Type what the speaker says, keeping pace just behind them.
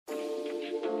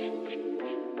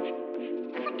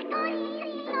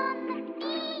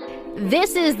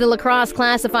This is the Lacrosse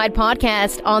Classified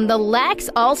Podcast on the Lax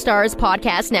All-Stars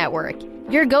Podcast Network,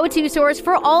 your go-to source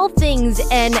for all things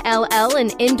NLL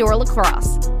and indoor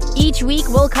lacrosse. Each week,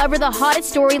 we'll cover the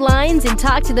hottest storylines and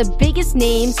talk to the biggest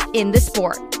names in the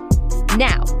sport.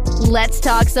 Now, let's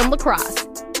talk some lacrosse.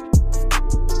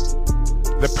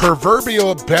 The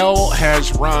proverbial bell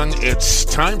has rung. It's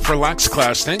time for Lax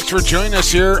Class. Thanks for joining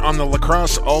us here on the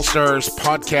Lacrosse All-Stars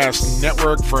Podcast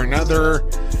Network for another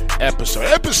episode.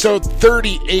 Episode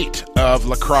 38 of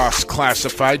Lacrosse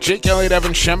Classified. Jake Elliott,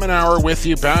 Evan Schemenauer with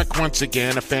you back once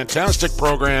again. A fantastic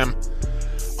program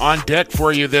on deck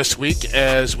for you this week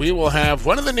as we will have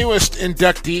one of the newest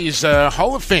inductees,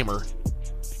 Hall of Famer,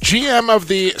 GM of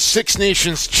the Six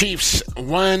Nations Chiefs,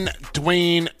 one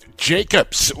Dwayne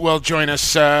Jacobs will join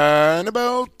us in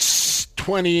about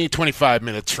 20-25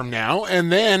 minutes from now.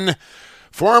 And then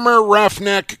former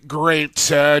Roughneck great,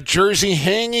 jersey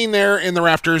hanging there in the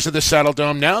rafters of the Saddle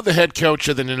Dome, now the head coach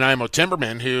of the Nanaimo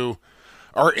Timbermen, who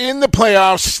are in the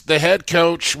playoffs. The head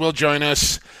coach will join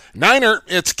us. Niner,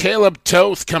 it's Caleb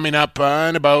Toth coming up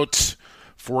in about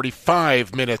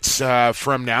 45 minutes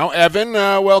from now. Evan,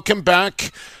 welcome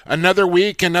back. Another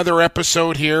week, another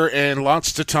episode here, and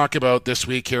lots to talk about this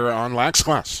week here on Lax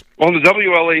Class. Well, the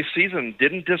WLA season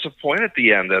didn't disappoint at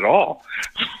the end at all.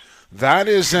 That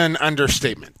is an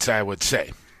understatement, I would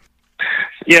say.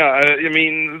 Yeah, I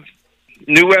mean,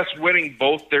 New West winning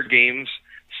both their games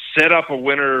set up a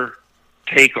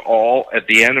winner-take-all at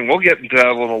the end, and we'll get into that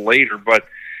a little later, but,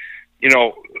 you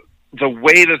know, the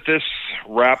way that this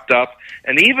wrapped up,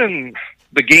 and even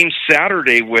the game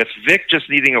Saturday with Vic just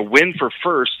needing a win for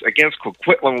first against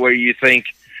Coquitlam, where you think,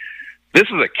 this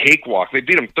is a cakewalk. They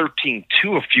beat them 13-2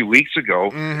 a few weeks ago,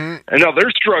 and now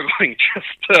they're struggling just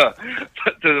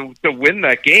to win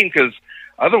that game, because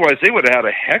otherwise they would have had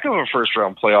a heck of a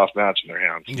first-round playoff match in their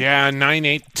hands. Yeah,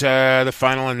 9-8 the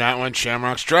final in that one.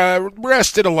 Shamrocks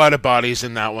rested a lot of bodies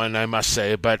in that one, I must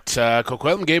say, but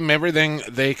Coquitlam gave them everything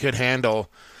they could handle.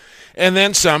 And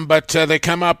then some, but they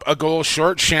come up a goal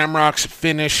short. Shamrocks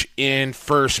finish in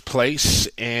first place,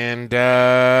 and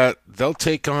they'll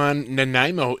take on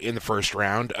Nanaimo in the first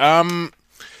round. I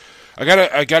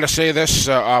gotta say this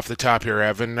off the top here,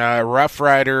 Evan. Rough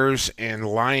Riders and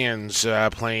Lions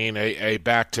playing a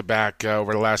back-to-back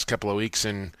over the last couple of weeks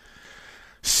in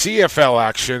CFL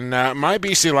action. My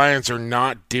BC Lions are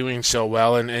not doing so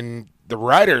well, and the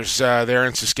Riders there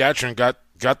in Saskatchewan got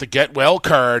the get well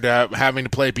card, having to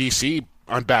play BC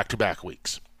on back-to-back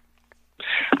weeks.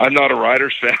 I'm not a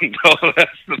Riders fan, though. That's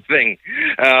the thing.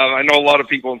 I know a lot of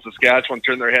people in Saskatchewan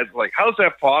turn their heads like, how's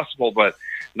that possible? But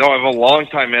no, I'm a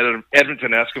long-time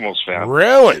Edmonton Eskimos fan.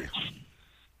 Really?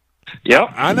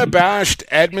 Yep. Unabashed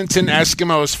Edmonton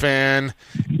Eskimos fan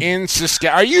in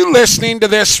Saskatchewan. Are you listening to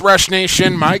this, Rush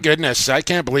Nation? My goodness, I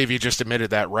can't believe you just admitted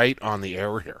that right on the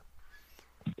air here.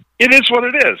 It is what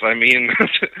it is. I mean,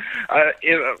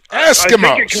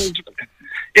 Eskimos.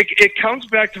 I think it comes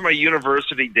back to my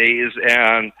university days,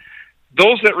 and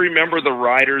those that remember the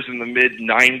Riders in the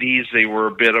mid-'90s, they were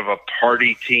a bit of a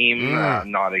party team,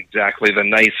 not exactly the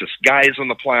nicest guys on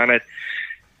the planet,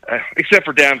 except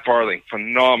for Dan Farthing.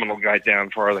 Phenomenal guy,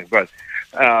 Dan Farthing. But,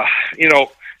 you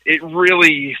know, it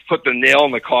really put the nail in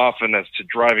the coffin as to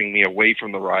driving me away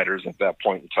from the Riders at that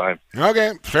point in time.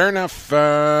 Okay, fair enough.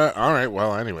 All right,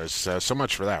 well, anyways, so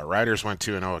much for that. Riders went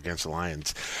 2-0 against the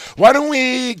Lions. Why don't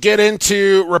we get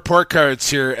into report cards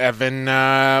here, Evan?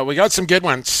 We got some good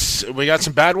ones, we got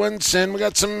some bad ones, and we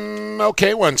got some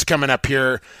okay ones coming up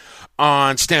here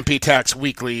on Stampede Tack's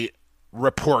weekly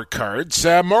report cards.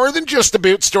 More than just the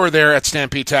boot store there at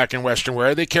Stampede Tack in Western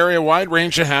Wear. They carry a wide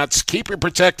range of hats. Keep you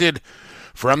protected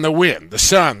from the wind, the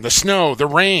sun, the snow, the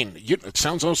rain. It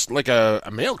sounds almost like a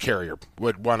mail carrier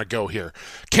would want to go here.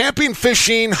 Camping,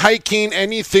 fishing, hiking,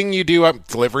 anything you do,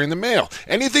 delivering the mail.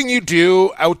 Anything you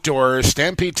do outdoors,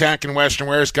 Stampede Tack and Western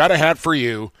Wear's got a hat for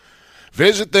you.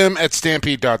 Visit them at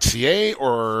stampede.ca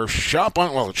or shop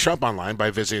online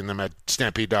by visiting them at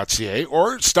stampede.ca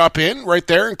or stop in right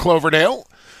there in Cloverdale.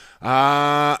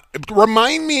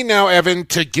 Remind me now, Evan,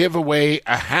 to give away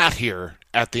a hat here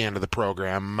at the end of the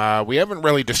program. We haven't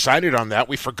really decided on that.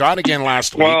 We forgot again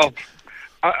last week. Well,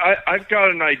 I've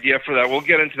got an idea for that. We'll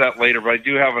get into that later, but I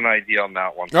do have an idea on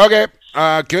that one. Okay,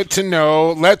 good to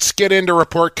know. Let's get into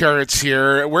report cards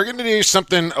here. We're going to do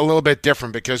something a little bit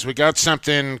different because we got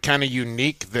something kind of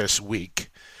unique this week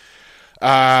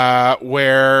where,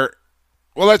 well,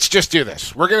 let's just do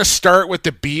this. We're going to start with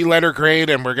the B letter grade,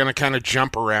 and we're going to kind of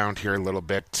jump around here a little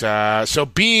bit. So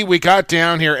B, we got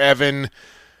down here, Evan,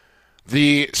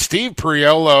 the Steve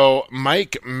Priolo,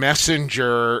 Mike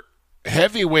Messenger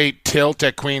heavyweight tilt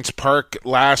at Queen's Park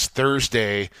last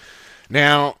Thursday.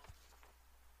 Now,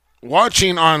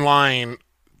 watching online,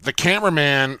 the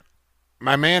cameraman,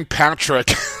 my man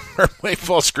Patrick, way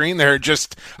full screen there,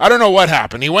 just, I don't know what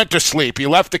happened. He went to sleep. He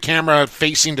left the camera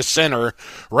facing the center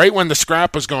right when the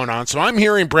scrap was going on. So I'm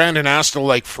hearing Brandon Astle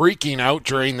like freaking out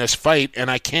during this fight, and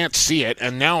I can't see it.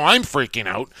 And now I'm freaking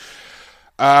out.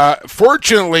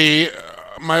 Fortunately,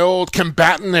 my old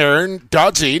combatant there,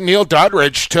 Neil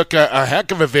Doddridge, took a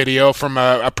heck of a video from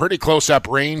a pretty close-up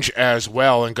range as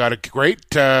well and got a great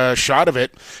shot of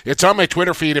it. It's on my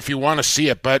Twitter feed if you want to see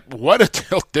it, but what a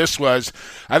tilt this was.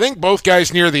 I think both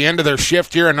guys near the end of their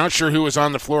shift here. I'm not sure who was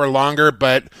on the floor longer,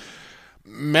 but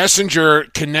Messenger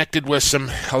connected with some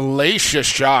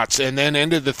hellacious shots and then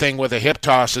ended the thing with a hip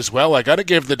toss as well. I got to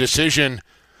give the decision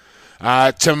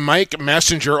to Mike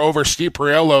Messenger over Steve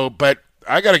Priello, but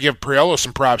I got to give Priello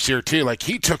some props here, too. Like,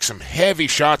 he took some heavy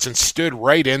shots and stood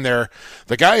right in there.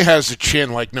 The guy has a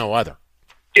chin like no other.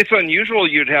 It's unusual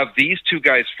you'd have these two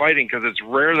guys fighting because it's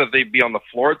rare that they'd be on the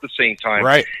floor at the same time.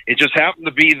 Right. It just happened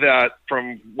to be that,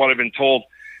 from what I've been told,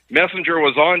 Messenger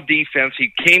was on defense.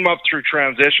 He came up through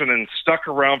transition and stuck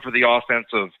around for the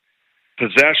offensive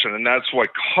possession, and that's what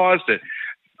caused it.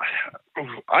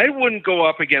 I wouldn't go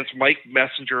up against Mike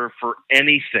Messenger for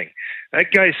anything.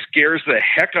 That guy scares the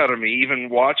heck out of me, even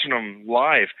watching him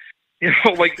live. You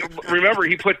know, like, remember,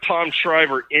 he put Tom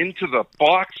Shriver into the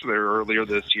box there earlier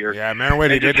this year. Yeah, I remember what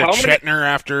he did to Chetner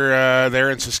after there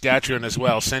in Saskatchewan as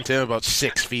well. Sent him about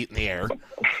 6 feet in the air.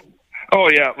 Oh,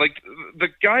 yeah. Like, the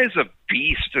guy's a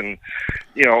beast, and,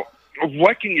 you know,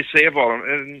 what can you say about him?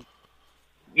 And,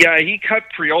 yeah, he cut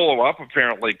Priello up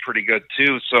apparently pretty good,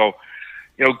 too, so...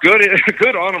 You know,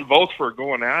 good on them both for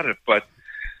going at it, but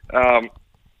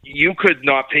you could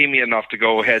not pay me enough to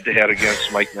go head-to-head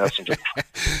against Mike Messenger.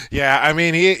 Yeah, I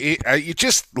mean, you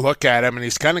just look at him, and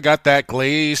he's kind of got that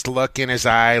glazed look in his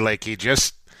eye, like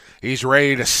he's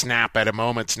ready to snap at a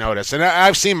moment's notice. And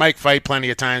I've seen Mike fight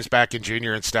plenty of times back in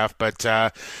junior and stuff,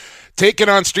 but taking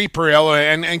on Steve Priello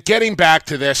and getting back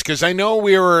to this, because I know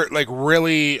we were like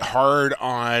really hard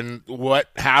on what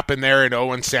happened there in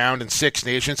Owen Sound and Six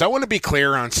Nations. I want to be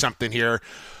clear on something here.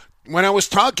 When I was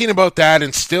talking about that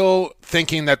and still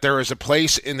thinking that there was a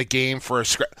place in the game for a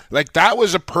scrap, like that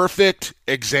was a perfect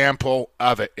example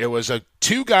of it. It was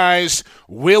two guys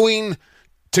willing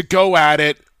to go at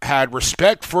it, had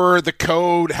respect for the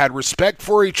code, had respect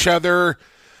for each other.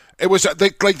 It was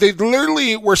like they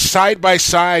literally were side by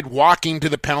side walking to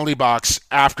the penalty box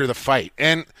after the fight.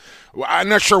 And I'm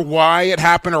not sure why it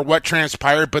happened or what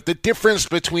transpired, but the difference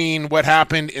between what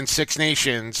happened in Six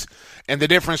Nations and the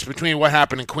difference between what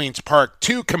happened in Queen's Park,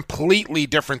 two completely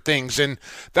different things. And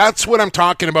that's what I'm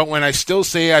talking about when I still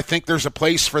say I think there's a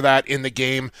place for that in the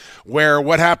game, where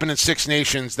what happened in Six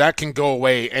Nations, that can go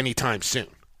away anytime soon.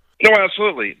 No,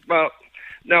 absolutely. Well,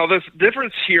 now, the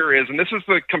difference here is, and this is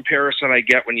the comparison I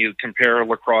get when you compare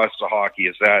lacrosse to hockey,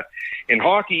 is that in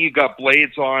hockey you got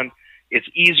blades on. It's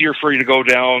easier for you to go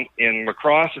down. In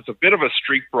lacrosse, it's a bit of a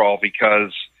street brawl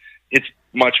because it's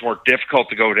much more difficult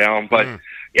to go down. But,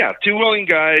 yeah, two willing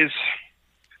guys,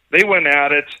 they went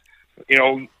at it, you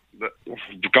know,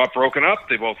 got broken up.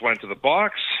 They both went to the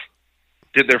box,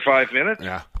 did their 5 minutes.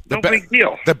 Yeah. No big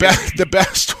deal. The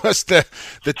best was the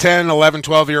 10, 11,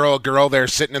 12-year-old girl there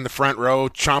sitting in the front row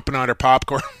chomping on her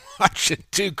popcorn, watching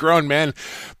two grown men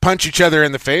punch each other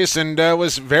in the face, and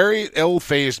was very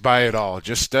ill-phased by it all.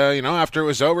 Just, after it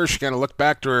was over, she kind of looked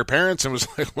back to her parents and was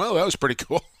like, well, that was pretty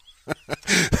cool.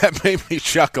 That made me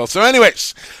chuckle. So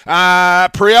anyways,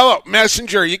 Priello,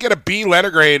 Messenger, you get a B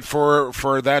letter grade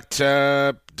for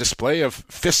that display of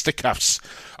fisticuffs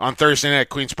on Thursday night at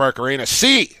Queen's Park Arena.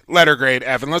 C letter grade,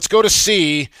 Evan. Let's go to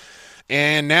C.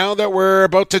 And now that we're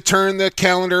about to turn the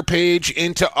calendar page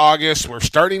into August, we're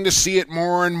starting to see it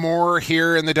more and more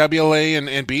here in the WLA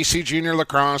and BC Junior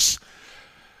Lacrosse.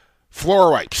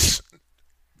 Floor wipes.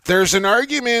 There's an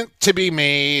argument to be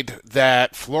made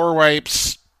that floor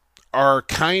wipes are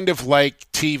kind of like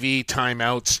TV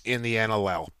timeouts in the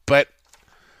NLL, but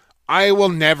I will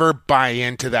never buy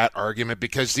into that argument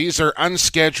because these are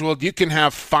unscheduled. You can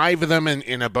have 5 of them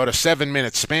in about a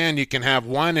 7-minute span. You can have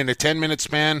 1 in a 10-minute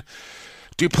span.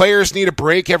 Do players need a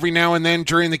break every now and then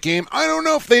during the game? I don't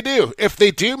know if they do. If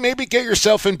they do, maybe get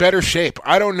yourself in better shape.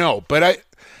 I don't know. But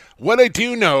what I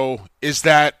do know is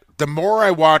that the more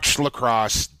I watch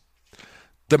lacrosse,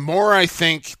 the more I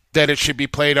think that it should be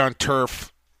played on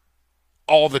turf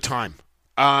all the time.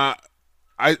 I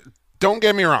don't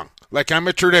get me wrong. Like, I'm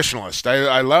a traditionalist.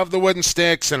 I love the wooden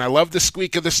sticks, and I love the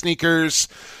squeak of the sneakers.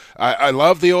 I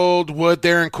love the old wood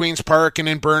there in Queen's Park and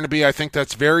in Burnaby. I think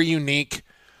that's very unique.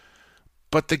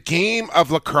 But the game of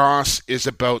lacrosse is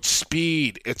about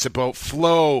speed. It's about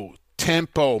flow,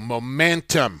 tempo,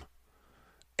 momentum.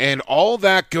 And all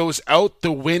that goes out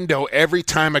the window every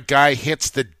time a guy hits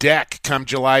the deck come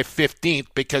July 15th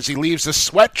because he leaves a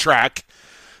sweat track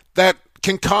that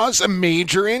can cause a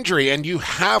major injury. And you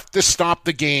have to stop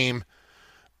the game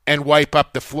and wipe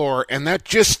up the floor. And that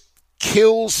just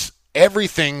kills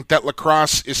everything that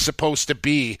lacrosse is supposed to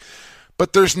be.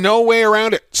 But there's no way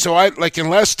around it. So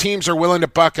unless teams are willing to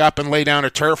buck up and lay down a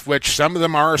turf, which some of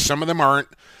them are, some of them aren't.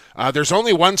 There's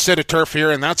only one set of turf here,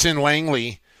 and that's in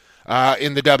Langley.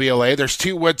 In the WLA, there's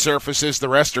 2 wood surfaces, the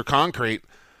rest are concrete.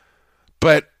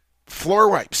 But floor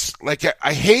wipes,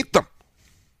 I hate them.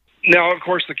 Now, of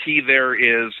course, the key there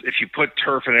is if you put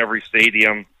turf in every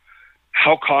stadium,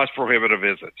 how cost prohibitive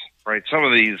is it, right? Some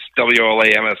of these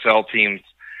WLA, MSL teams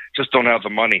just don't have the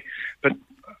money. But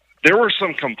there were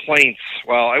some complaints,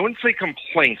 well, I wouldn't say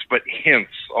complaints, but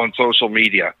hints on social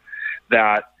media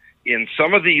that in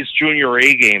some of these Junior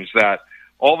A games that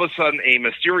all of a sudden a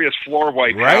mysterious floor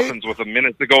wipe happens with a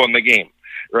minute to go in the game,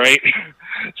 right?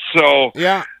 So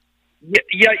yeah,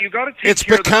 you got to take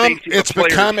care of the safety of the players.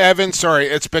 It's become, Evan,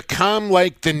 it's become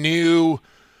like the new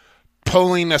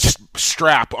pulling a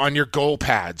strap on your goal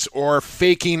pads or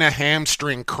faking a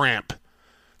hamstring cramp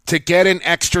to get an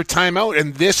extra timeout.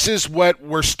 And this is what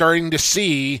we're starting to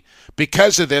see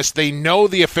because of this. They know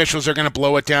the officials are going to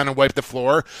blow it down and wipe the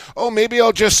floor. Oh, maybe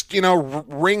I'll just,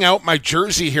 wring out my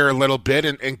jersey here a little bit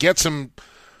and get some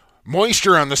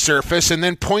moisture on the surface and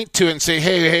then point to it and say,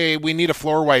 hey, we need a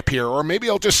floor wipe here. Or maybe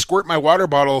I'll just squirt my water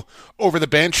bottle over the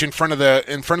bench in front of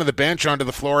the bench onto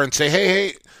the floor and say,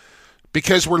 hey,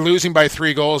 because we're losing by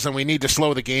 3 goals and we need to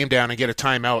slow the game down and get a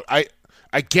timeout.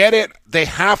 I get it. They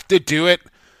have to do it.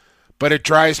 But it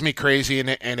drives me crazy, and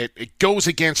it goes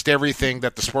against everything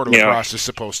that the sport of lacrosse is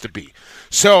supposed to be.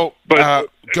 So, go ahead.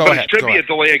 It should be a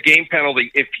delay of game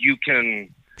penalty if you can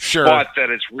spot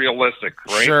that it's realistic,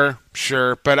 right?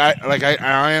 Sure. But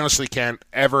I honestly can't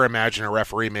ever imagine a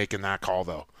referee making that call,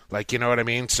 though. You know what I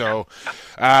mean? So,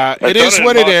 it is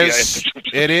what it is.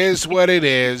 It is what it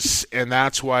is, and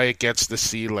that's why it gets the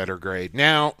C letter grade.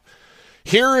 Now,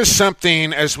 here is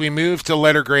something as we move to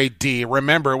letter grade D.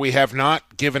 Remember, we have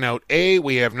not given out A,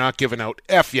 we have not given out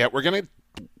F yet. We're gonna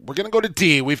go to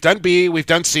D. We've done B, we've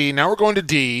done C. Now we're going to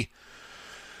D.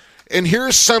 And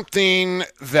here's something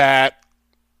that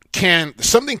can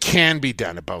be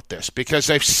done about this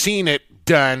because I've seen it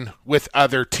done with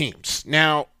other teams.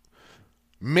 Now,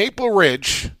 Maple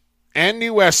Ridge and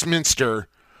New Westminster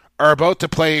are about to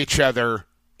play each other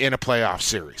in a playoff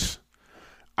series.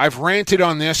 I've ranted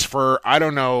on this for I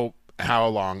don't know how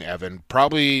long, Evan.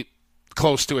 Probably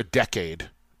close to a decade.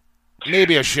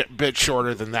 Maybe a bit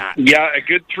shorter than that. Yeah, a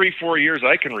good 3-4 years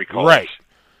I can recall. Right.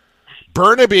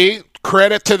 Burnaby,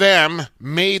 credit to them,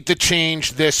 made the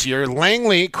change this year.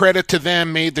 Langley, credit to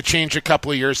them, made the change a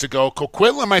couple of years ago.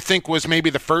 Coquitlam, I think, was maybe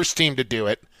the first team to do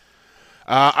it.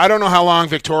 I don't know how long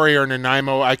Victoria or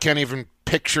Nanaimo. I can't even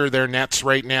picture their nets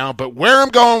right now. But where I'm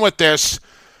going with this,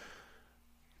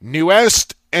 New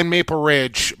West and Maple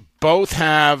Ridge both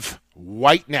have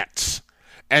white nets.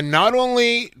 And not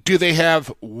only do they have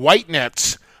white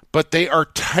nets, but they are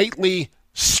tightly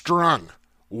strung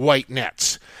white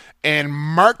nets. And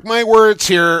mark my words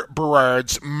here,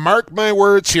 Berards, mark my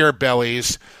words here,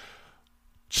 Bellies,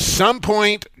 some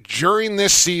point during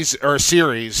this season or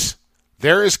series,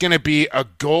 there is going to be a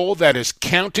goal that is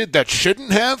counted that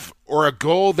shouldn't have, or a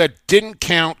goal that didn't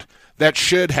count that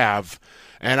should have.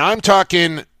 And I'm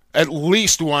talking at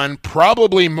least one,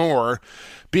 probably more,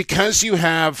 because you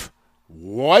have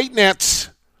white nets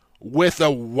with a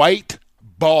white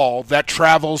ball that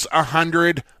travels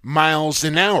 100 miles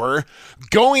an hour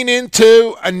going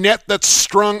into a net that's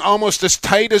strung almost as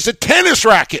tight as a tennis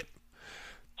racket.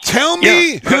 Tell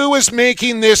me who is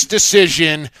making this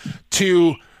decision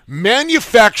to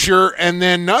manufacture and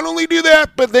then not only do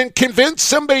that, but then convince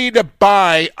somebody to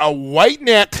buy a white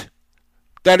net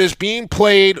that is being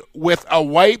played with a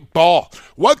white ball.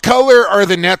 What color are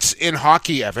the nets in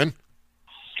hockey, Evan?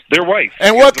 They're white.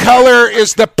 And what color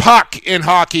is the puck in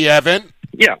hockey, Evan?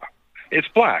 Yeah, it's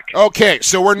black. Okay,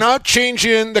 so we're not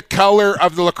changing the color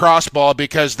of the lacrosse ball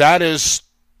because that is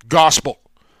gospel.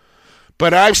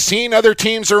 But I've seen other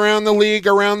teams around the league,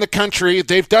 around the country,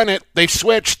 they've done it. They've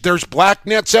switched. There's black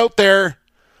nets out there.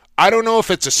 I don't know if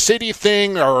it's a city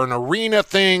thing or an arena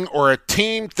thing or a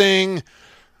team thing.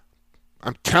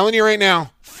 I'm telling you right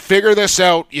now, figure this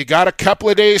out. You got a couple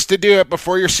of days to do it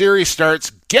before your series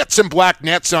starts. Get some black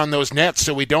nets on those nets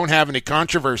so we don't have any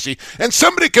controversy. And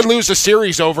somebody could lose a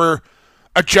series over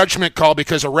a judgment call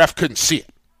because a ref couldn't see it.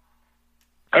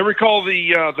 I recall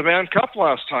the Mann Cup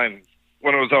last time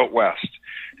when it was out west.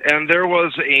 And there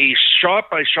was a shot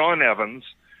by Sean Evans.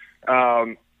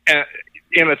 And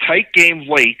in a tight game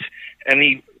late, and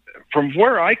he, from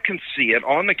where I can see it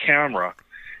on the camera,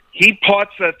 he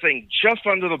pots that thing just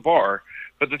under the bar,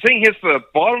 but the thing hits the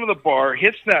bottom of the bar,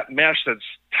 hits that mesh that's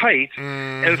tight,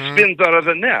 and spins out of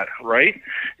the net, right?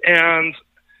 And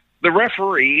the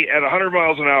referee at 100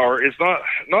 miles an hour is not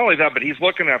only that, but he's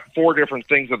looking at 4 different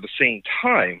things at the same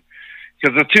time,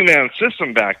 because the 2-man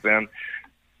system back then,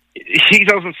 he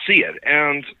doesn't see it.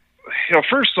 And,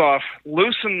 first off,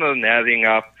 loosen the netting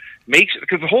up,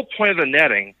 because the whole point of the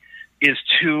netting is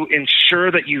to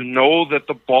ensure that you know that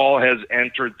the ball has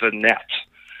entered the net.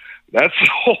 That's the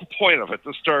whole point of it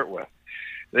to start with.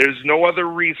 There's no other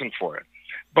reason for it.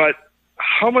 But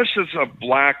how much does a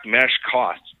black mesh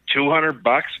cost?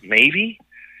 $200 maybe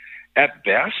at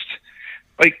best?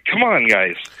 Like, come on,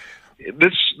 guys.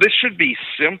 This should be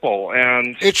simple,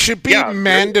 and it should be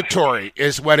mandatory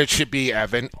is what it should be,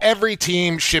 Evan. Every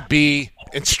team should be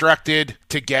instructed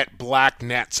to get black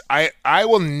nets. I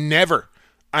will never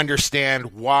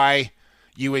understand why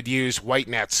you would use white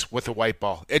nets with a white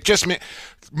ball. It just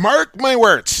mark my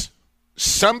words.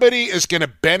 Somebody is going to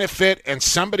benefit and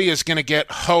somebody is going to get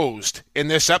hosed in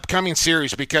this upcoming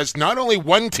series, because not only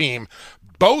one team,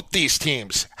 both these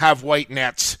teams have white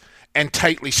nets and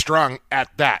tightly strung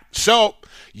at that. So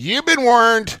you've been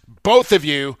warned, both of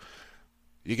you.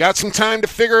 You got some time to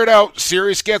figure it out.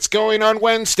 Series gets going on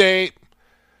Wednesday.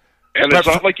 And it's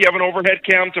not like you have an overhead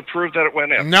cam to prove that it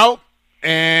went in. Nope.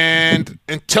 And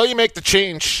until you make the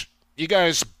change, you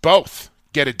guys both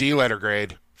get a D letter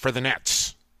grade for the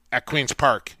Nets at Queen's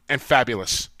Park and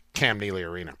fabulous Cam Neely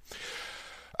Arena.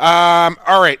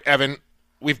 All right, Evan,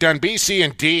 we've done B, C,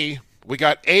 and D. We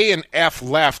got A and F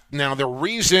left. Now, the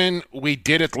reason we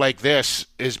did it like this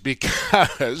is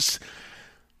because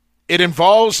it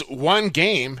involves one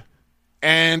game,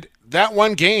 and that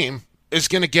one game is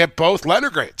going to get both letter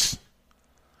grades.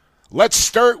 Let's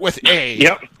start with A.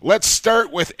 Yep. Let's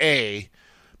start with A,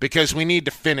 because we need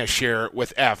to finish here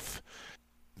with F.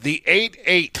 The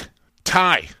 8-8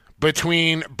 tie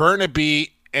between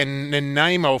Burnaby and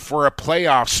Nanaimo for a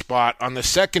playoff spot on the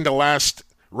second to last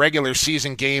regular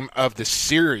season game of the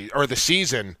series, or the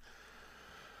season.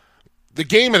 The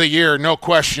game of the year, no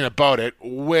question about it,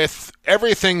 with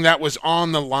everything that was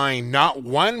on the line. Not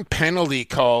one penalty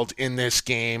called in this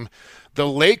game. The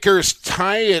Lakers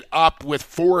tie it up with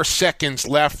 4 seconds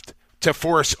left to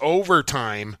force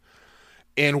overtime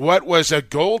in what was a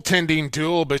goaltending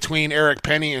duel between Eric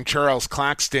Penny and Charles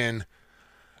Claxton.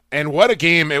 And what a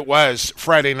game it was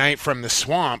Friday night from the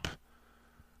Swamp.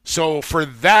 So for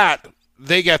that,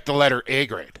 they get the letter A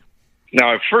grade.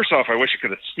 Now, first off, I wish I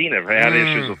could have seen it. I had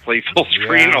issues with play full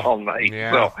screen all night.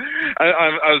 Yeah. So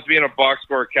I was being a box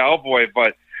score cowboy,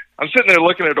 but I'm sitting there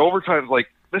looking at overtime like,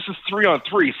 this is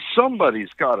 3-on-3.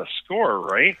 Somebody's got to score,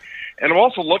 right? And I'm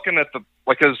also looking at the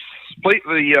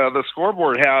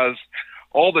scoreboard has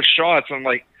all the shots. I'm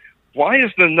like, why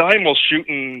is the Nanaimo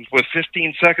shooting with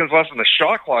 15 seconds left on the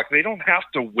shot clock? They don't have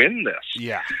to win this.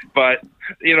 Yeah. But,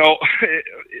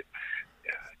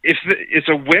 if it's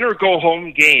a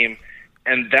win-or-go-home game,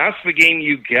 and that's the game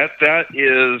you get, that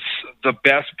is the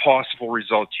best possible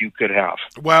result you could have.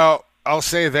 Well, I'll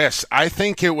say this. I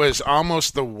think it was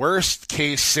almost the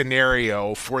worst-case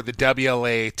scenario for the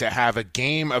WLA to have a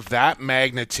game of that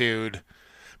magnitude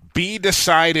be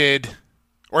decided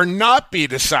or not be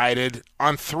decided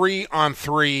on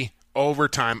 3-on-3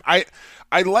 overtime. I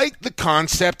like the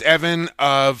concept, Evan,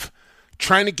 of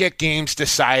trying to get games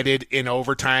decided in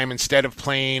overtime instead of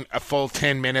playing a full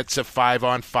 10 minutes of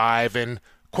 5-on-5. And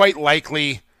quite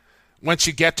likely, once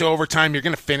you get to overtime, you're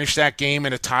going to finish that game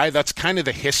in a tie. That's kind of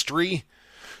the history.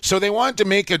 So they wanted to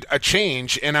make a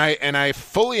change, and I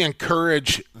fully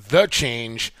encourage the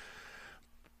change.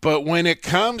 But when it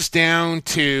comes down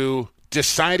to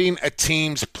deciding a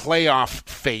team's playoff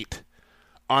fate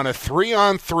on a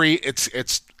 3-on-3,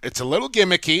 it's a little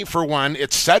gimmicky, for one.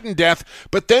 It's sudden death,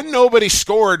 but then nobody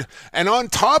scored. And on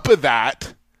top of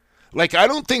that, I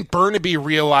don't think Burnaby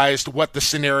realized what the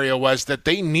scenario was, that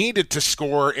they needed to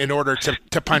score in order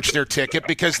to punch their ticket,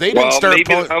 because they didn't start.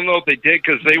 Maybe, I don't know if they did,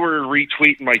 because they were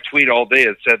retweeting my tweet all day.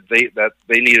 It said that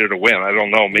they needed a win. I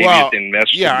don't know. Maybe it didn't mess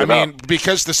it up.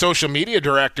 Because the social media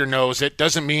director knows it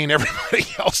doesn't mean everybody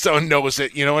else knows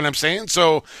it. You know what I'm saying?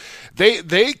 So they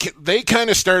kind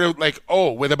of started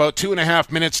with about 2.5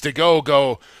 minutes to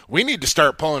go, we need to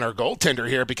start pulling our goaltender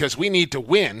here because we need to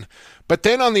win. But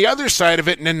then on the other side of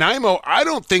it, Nanaimo, I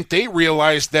don't think they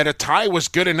realized that a tie was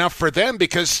good enough for them,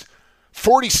 because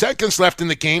 40 seconds left in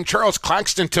the game, Charles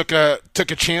Claxton took a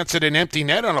chance at an empty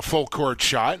net on a full court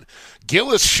shot.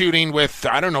 Gillis shooting with,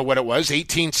 I don't know what it was,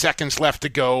 18 seconds left to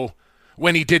go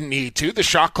when he didn't need to. The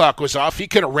shot clock was off. He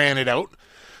could have ran it out.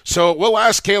 So we'll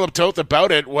ask Caleb Toth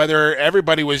about it, whether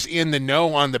everybody was in the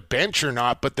know on the bench or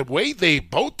not. But the way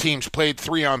both teams played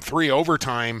 3-on-3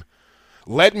 overtime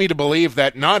led me to believe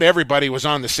that not everybody was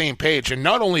on the same page. And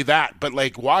not only that, but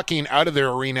like walking out of their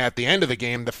arena at the end of the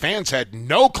game, the fans had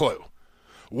no clue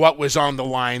what was on the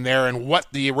line there and what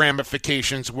the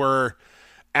ramifications were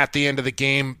at the end of the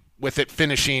game with it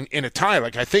finishing in a tie.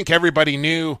 Like, I think everybody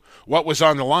knew what was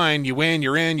on the line. You win,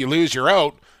 you're in, you lose, you're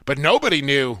out. But nobody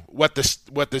knew what this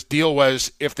deal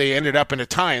was if they ended up in a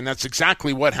tie, and that's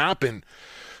exactly what happened.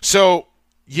 So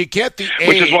you get the A.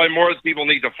 Which is why more people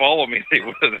need to follow me. They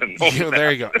would have known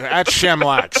there you go. At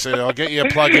Shemlax. So I'll get you a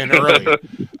plug-in early.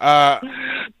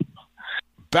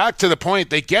 Back to the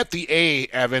point, they get the A,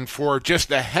 Evan, for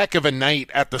just a heck of a night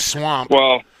at the Swamp.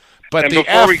 Well, but and the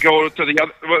before F, we go to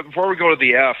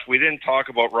the F, we didn't talk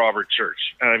about Robert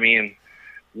Church. I mean,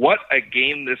 what a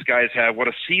game this guy's had! What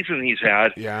a season he's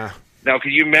had! Yeah. Now,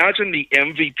 can you imagine the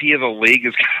MVP of the league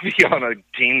is going to be on a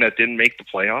team that didn't make the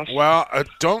playoffs? Well,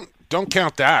 don't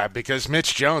count that, because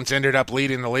Mitch Jones ended up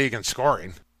leading the league in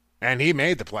scoring, and he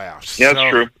made the playoffs. Yeah, that's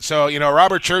true. So,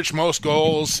 Robert Church, most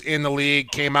goals in the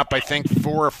league, came up, I think,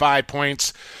 4 or 5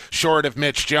 points short of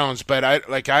Mitch Jones. But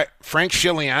Frank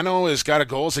Sciliano has got a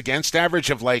goals against average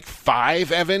of like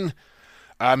 5, Evan.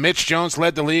 Mitch Jones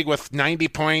led the league with 90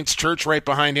 points, Church right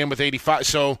behind him with 85.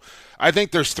 So I think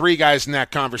there's 3 guys in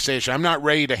that conversation. I'm not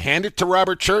ready to hand it to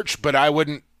Robert Church, but I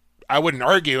wouldn't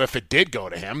argue if it did go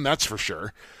to him, that's for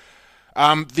sure.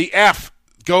 The F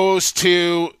goes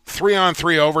to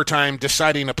 3-on-3 overtime,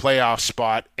 deciding a playoff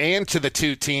spot, and to the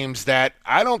 2 teams that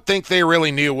I don't think they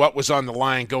really knew what was on the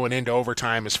line going into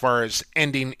overtime as far as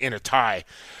ending in a tie.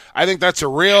 I think that's a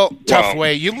real tough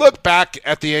way. You look back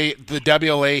at the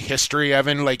WLA history,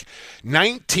 Evan, like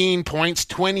 19 points,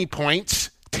 20 points,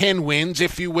 10 wins,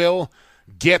 if you will,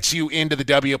 gets you into the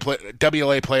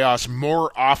WLA playoffs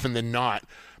more often than not.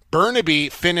 Burnaby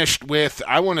finished with,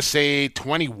 I want to say,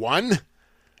 21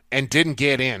 and didn't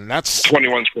get in. That's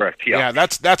 21's correct. Yeah,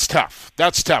 that's tough.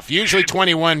 That's tough. Usually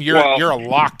 21, you're a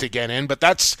lock to get in, but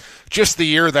that's just the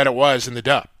year that it was in the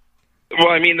Dub. Well,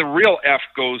 I mean, the real F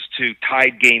goes to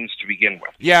tied games to begin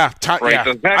with. Yeah, right?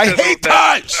 Yeah. I hate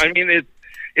ties. I mean,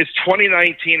 it's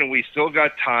 2019 and we still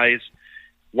got ties.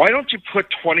 Why don't you put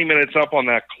 20 minutes up on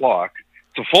that clock?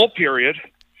 It's a full period.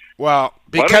 Well,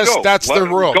 because that's the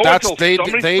rule.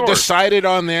 They decided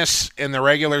on this in the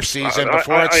regular season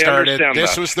before it started.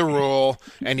 This was the rule,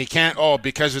 and you can't.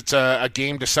 Because it's a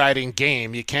game-deciding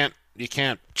game, you can't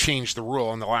change the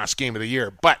rule in the last game of the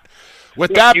year. But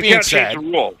with that being said, change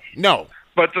the rule. No.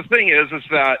 But the thing is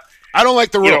that I don't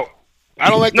like the rule.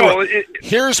 I don't like the rule.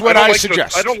 Here's what I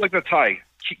suggest. I don't like the tie.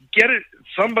 Get it.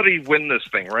 Somebody win this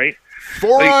thing, right?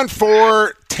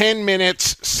 4-on-4, 10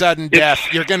 minutes, sudden death.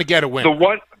 You're going to get a win.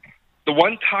 The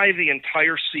one tie the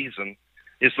entire season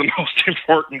is the most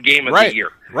important game of the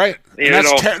year. Right.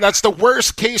 That's the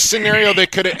worst case scenario they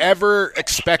could have ever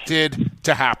expected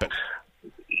to happen.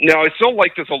 Now, I still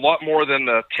like this a lot more than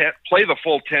play the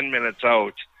full 10 minutes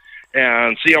out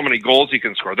and see how many goals you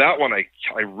can score. That one I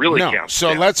really can't stand.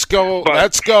 So let's go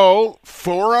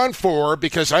 4-on-4,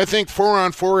 because I think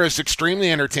 4-on-4 is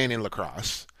extremely entertaining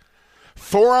lacrosse.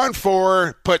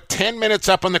 4-on-4, put 10 minutes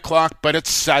up on the clock, but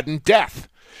it's sudden death.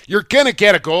 You're going to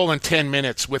get a goal in 10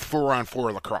 minutes with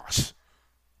 4-on-4 lacrosse.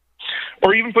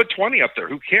 Or even put 20 up there.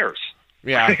 Who cares?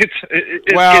 Yeah.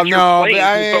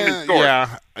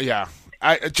 Yeah.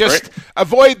 I just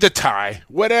avoid the tie.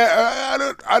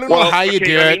 I don't know how you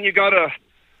do it. I mean, you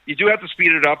do have to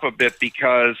speed it up a bit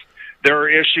because there are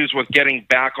issues with getting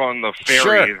back on the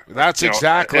ferry. Sure, that's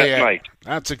exactly it. Night.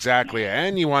 That's exactly it.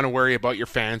 And you want to worry about your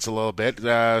fans a little bit,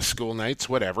 school nights,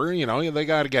 whatever. They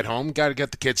got to get home, got to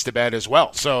get the kids to bed as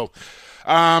well. So,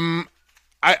 I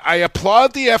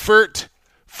applaud the effort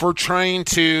for trying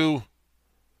to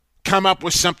come up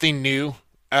with something new,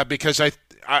 because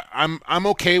I'm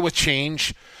okay with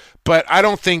change, but I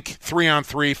don't think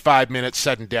 3-on-3, 5 minutes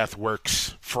sudden death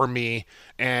works for me.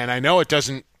 And I know it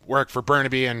doesn't work for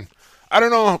Burnaby, and I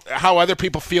don't know how other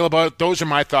people feel about it. Those are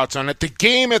my thoughts on it. The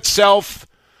game itself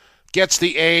gets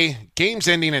the A. Games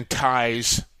ending in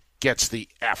ties gets the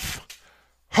F.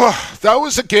 That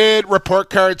was a good report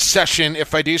card session,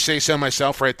 if I do say so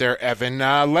myself right there, Evan.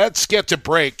 Let's get to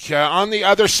break. On the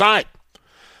other side,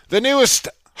 the newest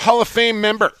Hall of Fame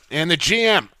member and the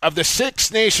GM of the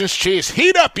Six Nations Chiefs.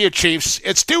 Heat up, you Chiefs.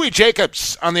 It's Dewey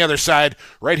Jacobs on the other side,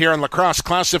 right here on Lacrosse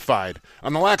Classified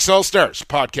on the Lax All-Stars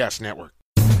Podcast Network.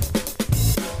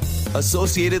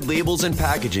 Associated Labels and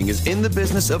Packaging is in the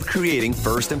business of creating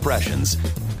first impressions.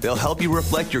 They'll help you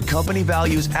reflect your company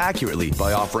values accurately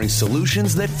by offering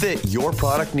solutions that fit your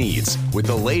product needs. With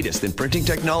the latest in printing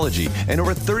technology and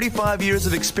over 35 years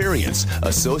of experience,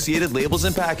 Associated Labels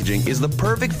and Packaging is the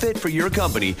perfect fit for your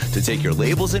company to take your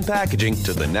labels and packaging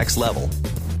to the next level.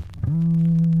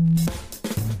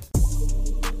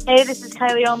 Hey, this is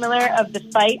Kylie O'Miller of The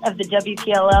Fight of the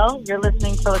WPLL. You're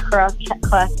listening to Lacrosse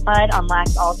Classified on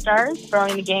Lax All-Stars,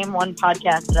 throwing the game one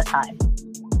podcast at a time.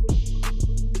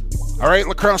 All right,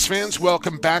 lacrosse fans,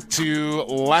 welcome back to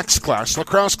Lax Class.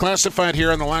 Lacrosse Classified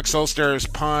here on the Lax All-Stars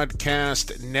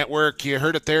Podcast Network. You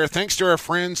heard it there. Thanks to our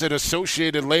friends at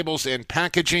Associated Labels and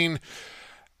Packaging.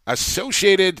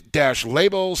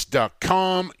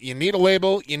 Associated-labels.com. You need a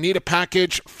label, you need a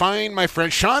package. Find my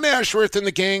friend Sean Ashworth and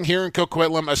the gang here in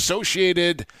Coquitlam.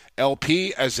 Associated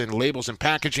LP, as in labels and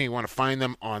packaging. You want to find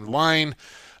them online.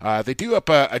 They do up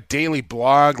a daily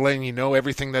blog letting you know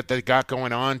everything that they got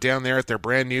going on down there at their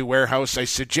brand new warehouse. I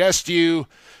suggest you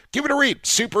give it a read.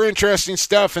 Super interesting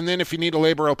stuff. And then if you need a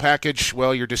label or package,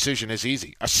 well, your decision is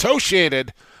easy.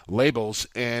 Associated Labels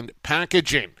and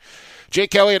Packaging.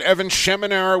 Jake Elliott, Evan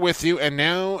Schemenauer with you, and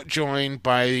now joined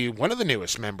by one of the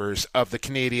newest members of the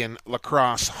Canadian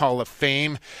Lacrosse Hall of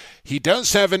Fame. He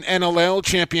does have an NLL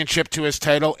championship to his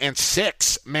title and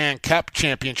 6 Mann Cup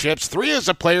championships, 3 as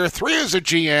a player, 3 as a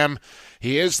GM.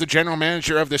 He is the general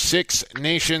manager of the Six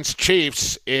Nations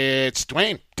Chiefs. It's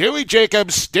Dwayne Dewey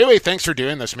Jacobs. Dewey, thanks for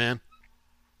doing this, man.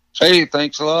 Hey,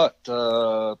 thanks a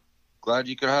lot. Glad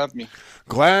you could have me.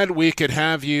 Glad we could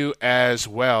have you as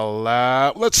well.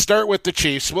 Let's start with the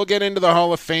Chiefs. We'll get into the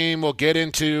Hall of Fame. We'll get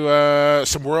into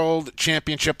some World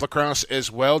Championship lacrosse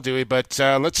as well, Dewey. But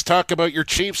let's talk about your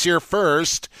Chiefs here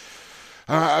first.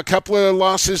 A couple of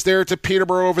losses there to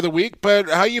Peterborough over the week. But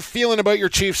how you feeling about your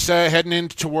Chiefs heading in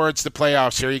towards the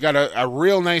playoffs here? You got a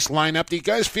real nice lineup. Do you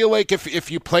guys feel like if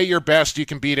you play your best, you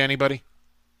can beat anybody?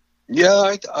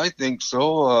 Yeah, I think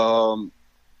so.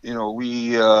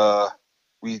 We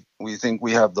think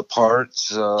we have the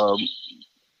parts.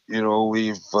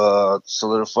 We've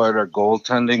solidified our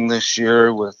goaltending this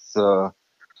year with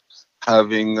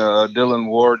having Dylan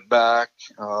Ward back.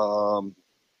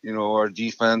 Our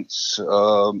defense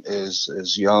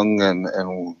is young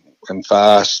and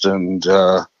fast, and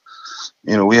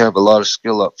we have a lot of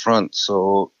skill up front.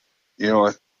 So,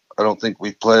 I don't think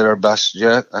we've played our best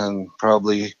yet, and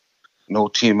probably no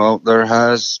team out there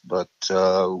has, but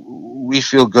we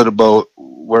feel good about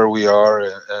where we are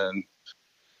and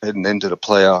heading into the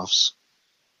playoffs.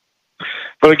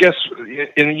 But I guess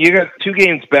you got 2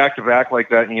 games back-to-back like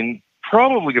that, and you're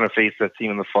probably going to face that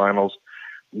team in the finals.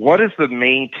 What is the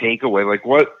main takeaway? Like,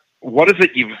 what is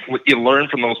it you learned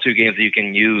from those 2 games that you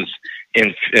can use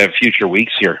in future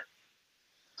weeks here?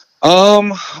 I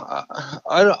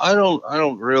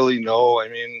don't really know. I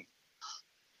mean,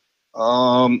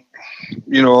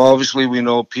 obviously we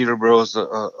know Peterborough's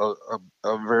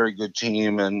a very good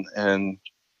team, and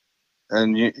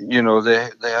they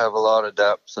have a lot of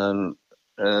depth, and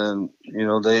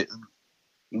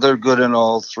they're good in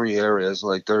all 3 areas.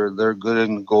 Like they're good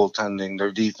in goaltending,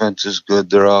 their defense is good,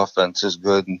 their offense is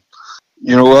good. And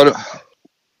you know what?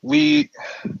 We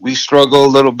struggle a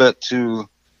little bit to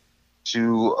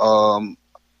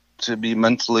be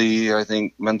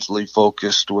mentally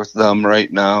focused with them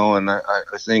right now, and I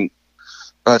think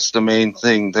that's the main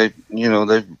thing. They've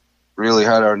really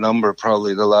had our number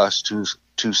probably the last two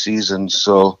seasons.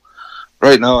 So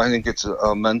right now I think it's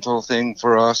a mental thing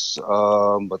for us,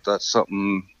 but that's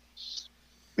something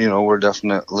we're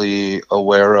definitely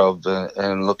aware of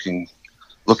and looking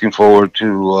forward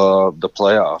to the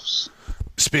playoffs.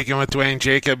 Speaking with Dwayne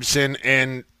Jacobs,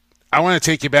 and I want to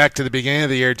take you back to the beginning of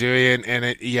the year, Dewey,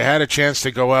 and you had a chance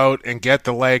to go out and get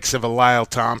the likes of a Lyle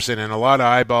Thompson, and a lot of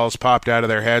eyeballs popped out of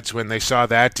their heads when they saw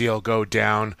that deal go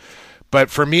down. But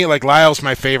for me, like, Lyle's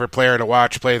my favorite player to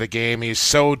watch play the game. He's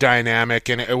so dynamic,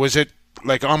 and was it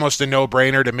like almost a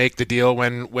no-brainer to make the deal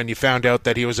when you found out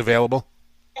that he was available?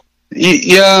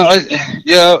 Yeah,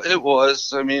 it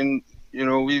was. I mean,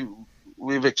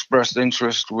 we've expressed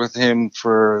interest with him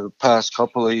for the past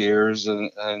couple of years,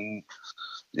 and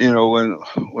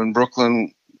when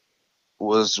Brooklyn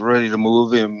was ready to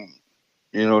move him,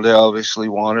 they obviously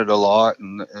wanted a lot,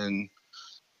 and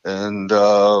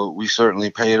we certainly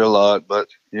paid a lot, but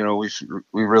we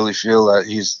really feel that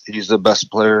he's the best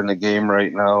player in the game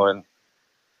right now. And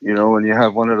when you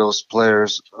have one of those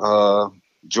players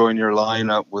join your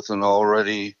lineup with an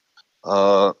already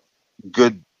real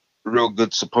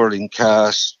good supporting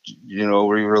cast, we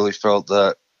really felt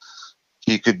that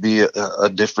he could be a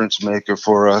difference maker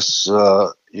for us, in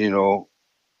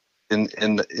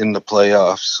the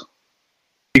playoffs.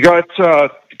 You got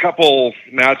couple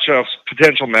matchups,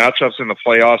 potential matchups in the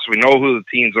playoffs. We know who the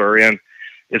teams are in.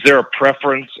 Is there a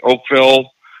preference,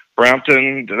 Oakville,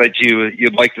 Brampton, that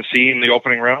you'd like to see in the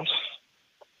opening rounds?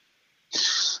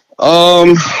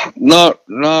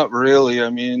 Not really. I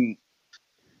mean,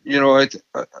 I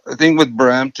think with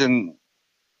Brampton,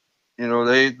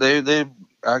 they've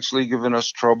actually given us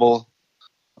trouble.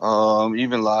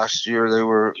 Even last year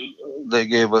they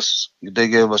gave us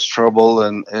trouble,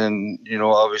 and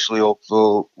obviously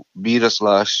Oakville beat us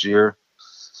last year.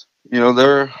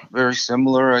 They're very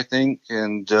similar, I think,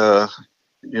 and I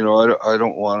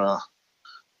don't want to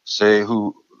say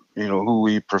who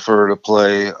we prefer to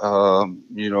play.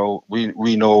 We know we're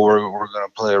going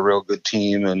to play a real good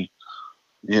team, and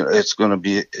it's going to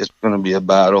be a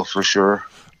battle for sure.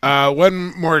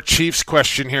 One more Chiefs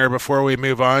question here before we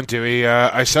move on, Dewey.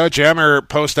 I saw Jammer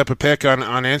post up a pic on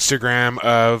Instagram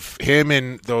of him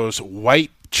in those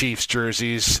white Chiefs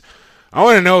jerseys. I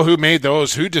want to know who made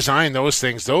those, who designed those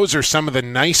things. Those are some of the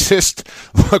nicest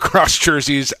lacrosse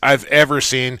jerseys I've ever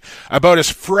seen. About as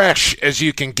fresh as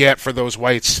you can get for those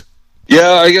whites.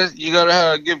 Yeah, I guess you got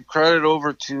to give credit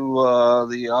over to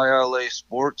the ILA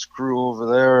sports crew over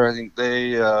there. I think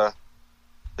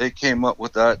they came up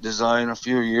with that design a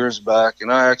few years back, and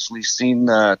I actually seen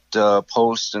that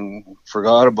post and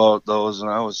forgot about those. And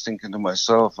I was thinking to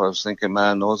myself,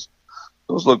 man, those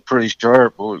look pretty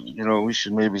sharp. We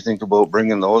should maybe think about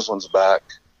bringing those ones back.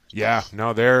 Yeah,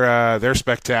 no, they're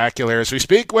spectacular. As we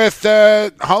speak with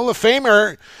Hall of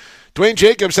Famer Dwayne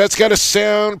Jacobs, that's got to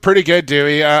sound pretty good,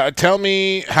 Dewey. Tell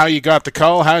me how you got the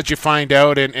call. How did you find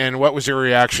out, and what was your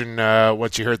reaction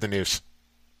once you heard the news?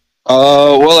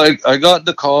 Well, I got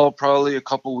the call probably a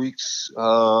couple weeks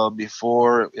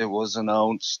before it was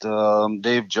announced.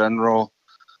 Dave General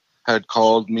had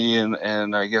called me,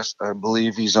 and I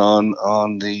believe he's on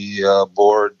the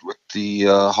board with the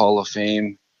Hall of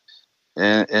Fame,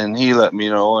 and he let me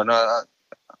know. And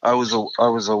I was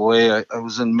away. I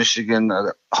was in Michigan at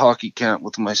a hockey camp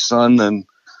with my son, and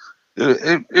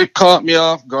it caught me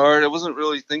off guard. I wasn't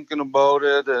really thinking about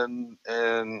it, and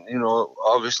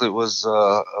obviously it was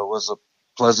a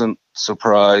pleasant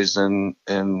surprise, and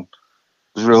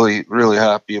was really, really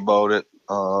happy about it.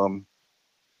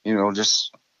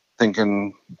 Just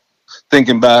thinking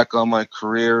back on my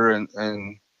career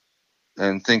and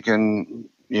thinking,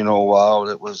 wow,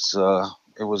 it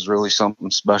was really something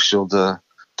special to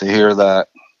hear that.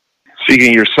 Speaking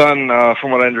of your son, from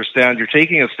what I understand, you're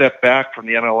taking a step back from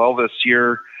the NLL this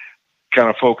year, kind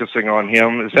of focusing on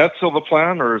him. Is that still the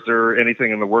plan, or is there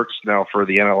anything in the works now for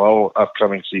the NLL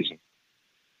upcoming season?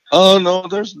 No,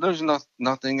 there's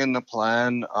nothing in the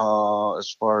plan as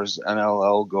far as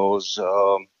NLL goes.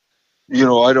 I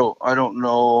don't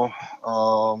know.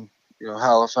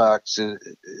 Halifax,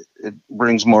 it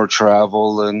brings more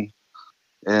travel, and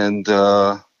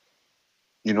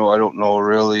I don't know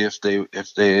really if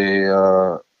they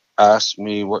ask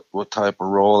me what type of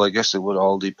role. I guess it would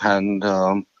all depend.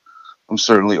 I'm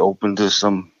certainly open to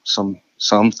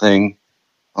something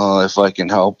if I can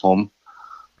help them.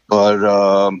 But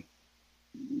I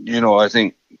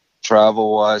think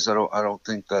travel wise, I don't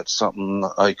think that's something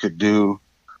I could do.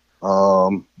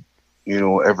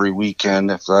 Every weekend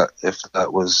if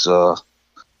it was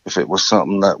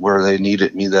something that where they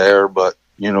needed me there, but.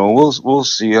 We'll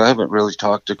see. I haven't really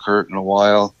talked to Kurt in a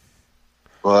while,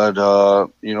 but I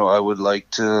would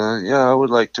like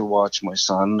to watch my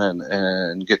son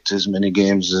and get to as many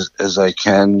games as I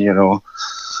can.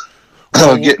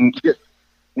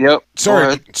 Yep.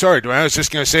 Sorry, Dwayne. I was just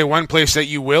going to say one place that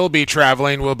you will be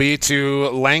traveling will be to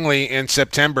Langley in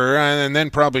September, and then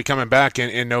probably coming back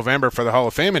in November for the Hall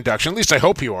of Fame induction. At least I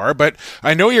hope you are. But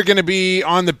I know you're going to be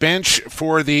on the bench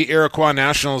for the Iroquois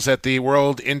Nationals at the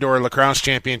World Indoor Lacrosse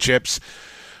Championships.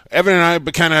 Evan and I have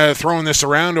been kind of throwing this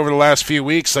around over the last few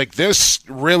weeks. Like, this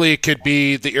really could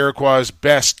be the Iroquois'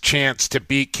 best chance to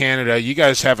beat Canada. You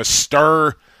guys have a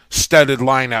star-studded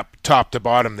lineup top to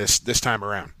bottom this time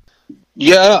around.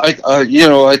 Yeah, I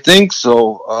think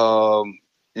so.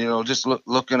 Just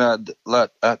looking at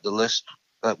the list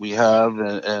that we have,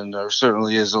 and there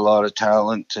certainly is a lot of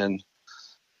talent, and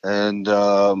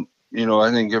I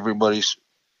think everybody's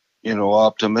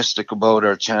optimistic about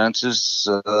our chances,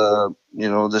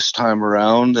 this time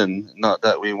around, and not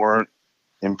that we weren't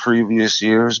in previous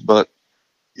years, but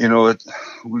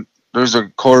there's a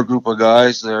core group of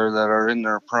guys there that are in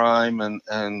their prime, and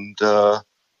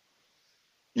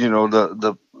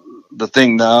the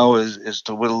thing now is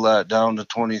to whittle that down to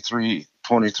 23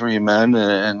 men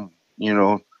and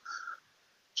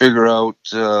figure out,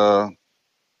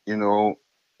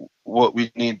 what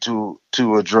we need to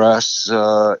address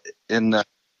in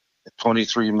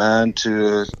 23 man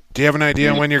to. Do you have an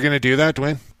idea when you're going to do that,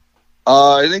 Dwayne?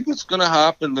 I think it's going to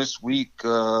happen this week.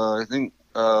 I think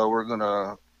we're going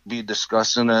to be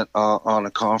discussing it on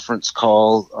a conference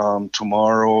call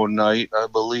tomorrow night, I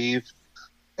believe.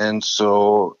 And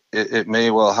so it may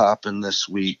well happen this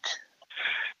week.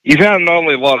 You've had not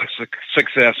only a lot of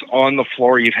success on the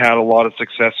floor, you've had a lot of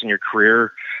success in your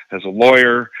career as a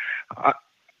lawyer.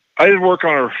 I work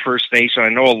on a First Nation. I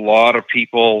know a lot of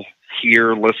people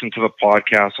here listen to the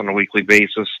podcast on a weekly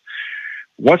basis.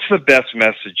 What's the best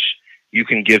message you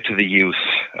can give to the youth,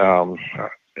 the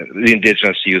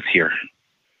Indigenous youth here?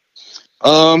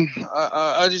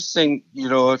 I just think,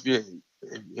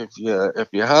 if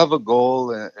you have a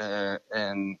goal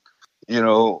and you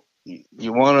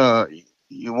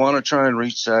want to try and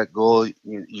reach that goal,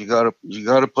 you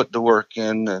gotta put the work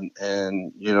in,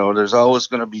 and there's always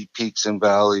going to be peaks and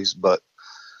valleys, but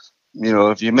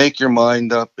if you make your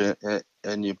mind up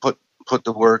and you put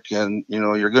the work in,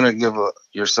 you're going to give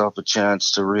yourself a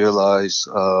chance to realize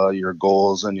your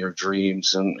goals and your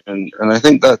dreams, and I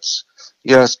think that's,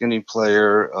 you ask any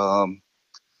player,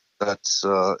 that's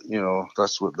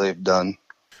what they've done.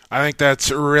 I think that's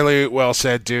really well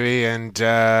said, Dewey, and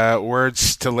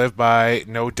words to live by,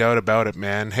 no doubt about it,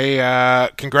 man. Hey,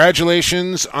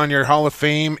 congratulations on your Hall of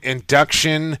Fame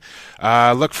induction.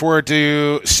 Look forward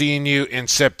to seeing you in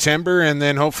September, and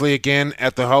then hopefully again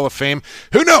at the Hall of Fame.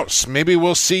 Who knows? Maybe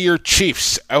we'll see your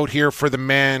Chiefs out here for the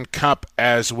Mann Cup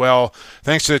as well.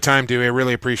 Thanks for the time, Dewey. I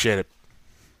really appreciate it.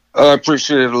 I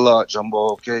appreciate it a lot,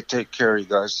 Jumbo. Okay, take care, you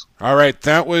guys. All right,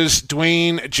 that was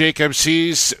Dwayne Jacobs.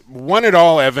 He's won it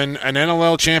all, Evan. An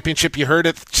NLL championship, you heard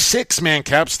it, 6 Mann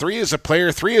Cups, 3 as a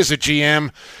player, 3 as a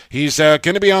GM. He's going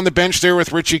to be on the bench there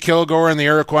with Richie Kilgore and the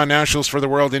Iroquois Nationals for the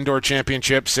World Indoor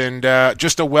Championships, and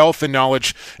just a wealth of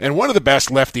knowledge, and one of the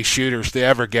best lefty shooters to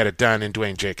ever get it done in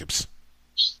Dwayne Jacobs.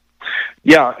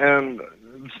 Yeah, and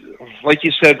like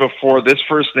you said before, this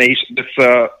First Nation,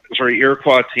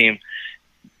 Iroquois team,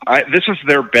 this is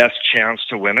their best chance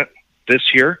to win it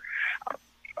this year.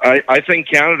 I think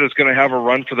Canada's going to have a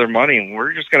run for their money, and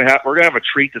we're going to have a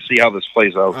treat to see how this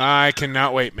plays out. I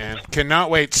cannot wait, man.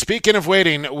 Cannot wait. Speaking of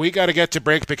waiting, we got to get to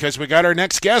break because we got our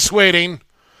next guest waiting.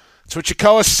 It's what you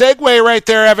call a segue right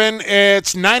there, Evan.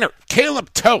 It's Niner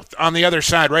Caleb Toth on the other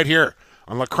side right here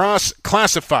on Lacrosse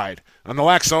Classified on the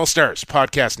Lax All-Stars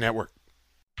Podcast Network.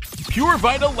 Pure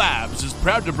Vita Labs is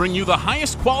proud to bring you the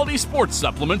highest quality sports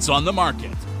supplements on the market.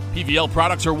 PVL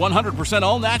products are 100%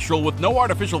 all-natural with no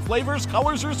artificial flavors,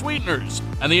 colors, or sweeteners.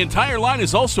 And the entire line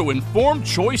is also Informed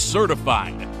Choice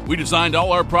certified. We designed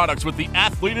all our products with the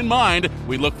athlete in mind.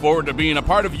 We look forward to being a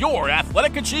part of your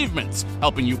athletic achievements,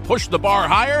 helping you push the bar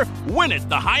higher, win at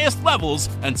the highest levels,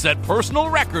 and set personal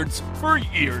records for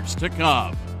years to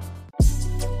come.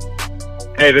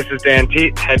 Hey, this is Dan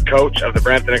Teat, head coach of the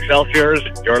Brampton Excelsiors.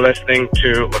 You're listening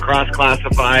to Lacrosse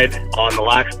Classified on the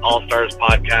Lax All-Stars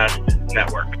Podcast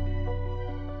Network.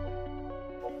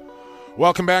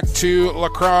 Welcome back to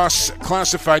Lacrosse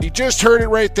Classified. You just heard it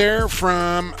right there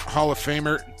from Hall of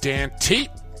Famer Dan Teat.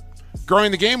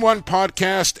 Growing the game one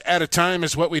podcast at a time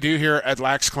is what we do here at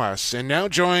Lax Class. And now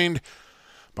joined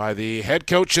by the head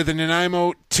coach of the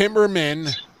Nanaimo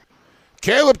Timbermen,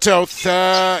 Caleb Toth.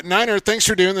 Niner, thanks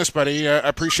for doing this, buddy. I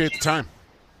appreciate the time.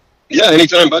 Yeah,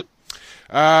 anytime, bud.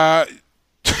 I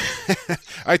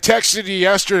texted you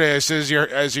yesterday. I says,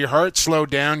 has your heart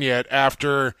slowed down yet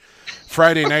after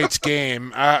Friday night's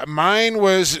game? Mine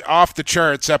was off the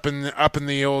charts up in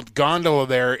the old gondola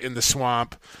there in the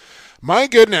swamp. My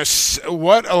goodness,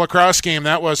 what a lacrosse game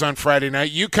that was on Friday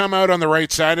night. You come out on the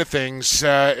right side of things.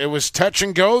 It was touch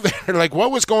and go there. Like,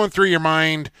 what was going through your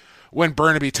mind when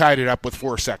Burnaby tied it up with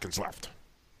 4 seconds left?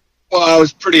 Well, I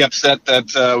was pretty upset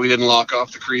that we didn't lock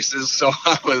off the creases, so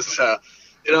I was, I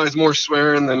was more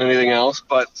swearing than anything else.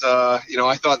 But,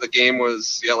 I thought the game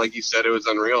was, like you said, it was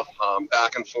unreal.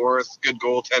 Back and forth, good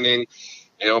goaltending,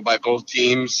 by both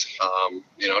teams.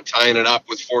 Tying it up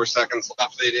with 4 seconds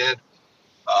left, they did.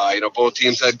 Both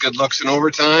teams had good looks in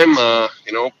overtime.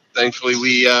 Thankfully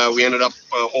we ended up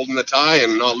holding the tie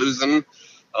and not losing.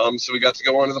 So we got to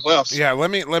go on to the playoffs. Yeah,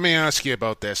 let me ask you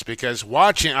about this, because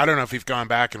watching, I don't know if you've gone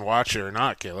back and watched it or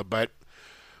not, Caleb, but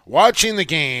watching the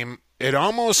game, it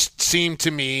almost seemed to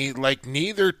me like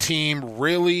neither team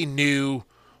really knew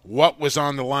what was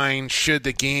on the line should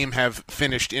the game have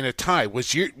finished in a tie.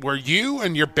 Were you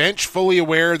and your bench fully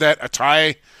aware that a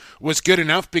tie was good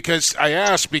enough? Because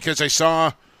I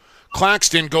saw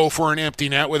Claxton go for an empty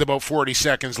net with about 40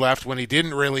 seconds left when he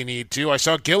didn't really need to. I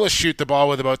saw Gillis shoot the ball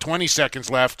with about 20 seconds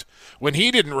left when he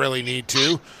didn't really need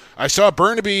to. I saw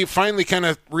Burnaby finally kind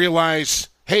of realize,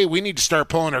 hey, we need to start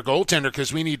pulling our goaltender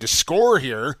because we need to score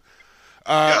here.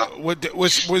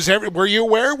 Were you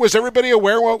aware? Was everybody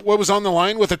aware what was on the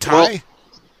line with a tie? Well,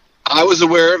 I was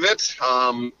aware of it.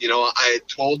 I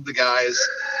told the guys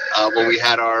when we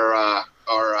had our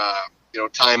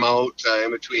timeout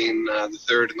in between the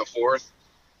third and the fourth.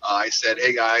 I said,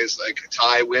 "Hey guys, like a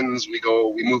tie wins, we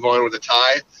move on with a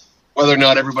tie." Whether or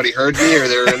not everybody heard me or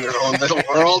they're in their own little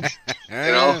world,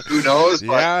 who knows?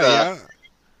 But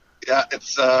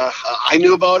it's I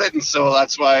knew about it, and so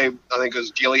that's why I think it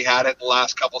was Gilly had it. The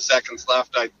last couple seconds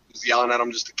left, I was yelling at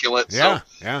him just to kill it.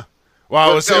 Yeah.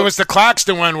 Well, it was the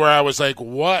Claxton one where I was like,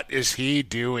 what is he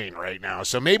doing right now?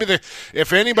 So maybe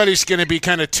if anybody's going to be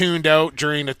kind of tuned out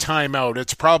during a timeout,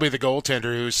 it's probably the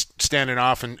goaltender who's standing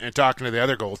off and talking to the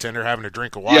other goaltender, having a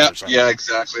drink of water or something. Yeah,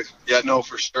 exactly. Yeah, no,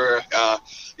 for sure. I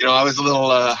was a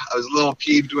little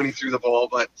peeved when he threw the ball,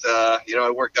 but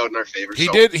it worked out in our favor. He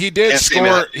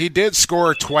did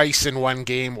score twice in one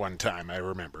game one time, I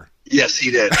remember. Yes,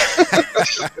 he did.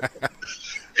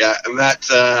 Yeah, and that,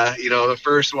 the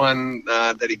first one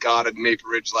that he got at Maple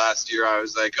Ridge last year, I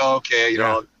was like, oh, okay,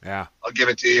 I'll give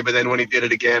it to you. But then when he did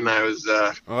it again, I was,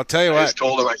 I'll tell you what. I just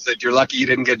told him, I said, you're lucky you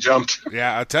didn't get jumped.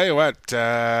 Yeah, I'll tell you what,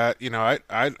 I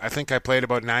think I played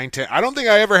about 9-10. I don't think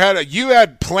I ever had you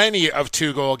had plenty of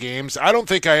 2-goal games. I don't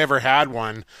think I ever had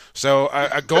one. So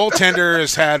a goaltender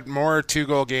has had more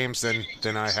 2-goal games than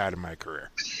I had in my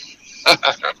career.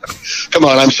 Come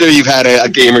on, I'm sure you've had a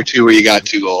game or two where you got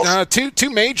 2 goals.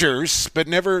 Two majors, but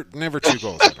never 2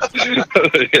 goals.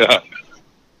 Yeah.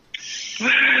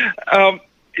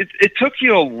 It took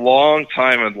you a long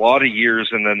time, a lot of years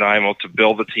in Nanaimo to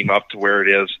build the team up to where it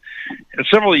is. And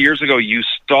several years ago, you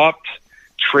stopped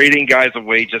trading guys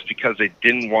away just because they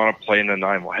didn't want to play in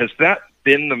Nanaimo. Has that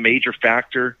been the major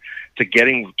factor to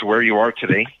getting to where you are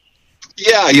today?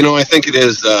 Yeah, I think it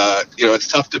is. It's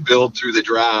tough to build through the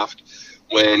draft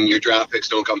when your draft picks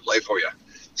don't come play for you.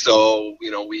 So,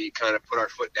 we kind of put our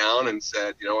foot down and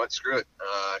said, you know what, screw it.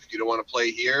 If you don't want to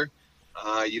play here,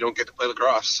 you don't get to play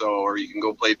lacrosse, or you can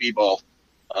go play b-ball.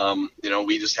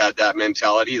 We just had that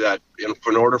mentality that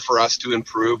in order for us to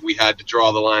improve, we had to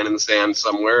draw the line in the sand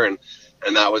somewhere, and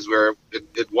that was where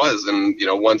it was. And,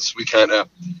 once we kind of,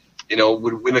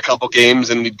 would win a couple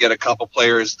games and we'd get a couple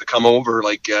players to come over,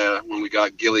 like when we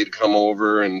got Gilly to come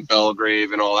over and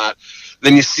Belgrave and all that,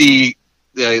 then you see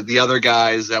the other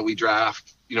guys that we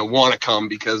draft, want to come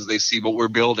because they see what we're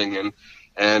building. And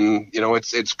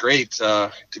it's great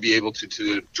to be able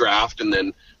to draft and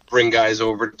then bring guys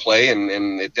over to play. And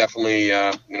it definitely,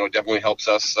 definitely helps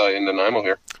us in Nanaimo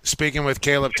here. Speaking with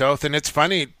Caleb Toth, and it's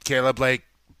funny, Caleb, like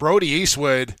Brody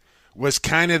Eastwood was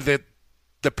kind of the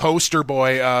poster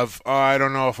boy of, I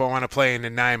don't know if I want to play in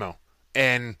Nanaimo.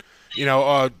 And,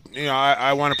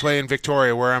 I want to play in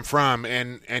Victoria where I'm from.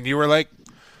 And you were like,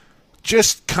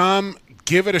 just come,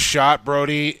 give it a shot,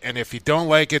 Brody, and if you don't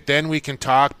like it, then we can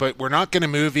talk, but we're not going to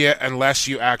move you unless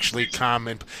you actually come.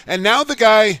 And now the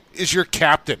guy is your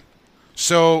captain.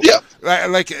 So,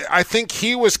 I think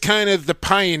he was kind of the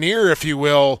pioneer, if you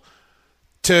will,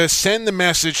 to send the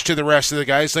message to the rest of the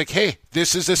guys, like, hey,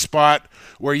 this is a spot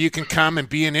where you can come and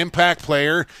be an impact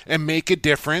player and make a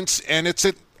difference. And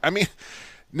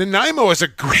Nanaimo is a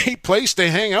great place to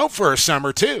hang out for a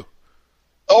summer, too.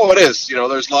 Oh, it is.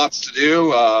 There's lots to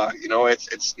do.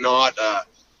 It's not a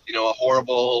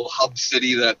horrible hub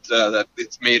city that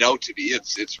it's made out to be.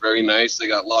 It's very nice. They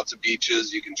got lots of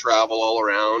beaches. You can travel all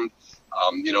around.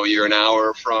 You're an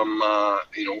hour from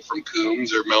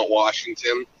Coombs or Mount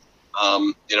Washington.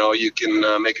 You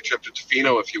can make a trip to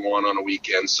Tofino if you want on a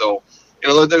weekend. So,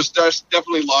 there's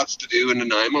definitely lots to do in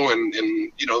Nanaimo, and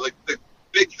the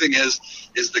big thing is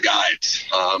the guys.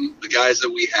 The guys that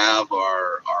we have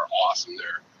are awesome.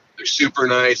 They're super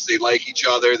nice. They like each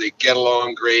other. They get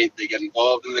along great. They get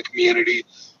involved in the community.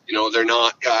 They're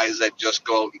not guys that just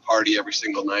go out and party every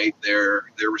single night. They're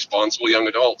responsible young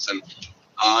adults, and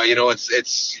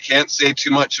it's you can't say too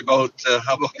much about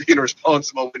how about being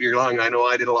responsible when you're young. I know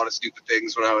I did a lot of stupid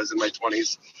things when I was in my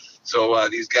 20s. So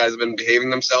these guys have been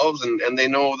behaving themselves, and they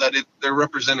know that they're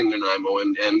representing Nanaimo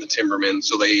and the Timbermen.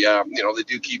 So they they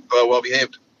do keep well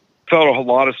behaved. Felt a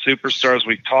lot of superstars.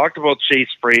 We talked about Chase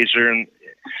Fraser, and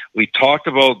we talked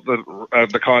about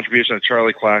the contribution of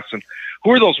Charlie Claxton.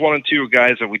 Who are those 1 and 2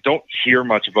 guys that we don't hear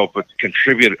much about, but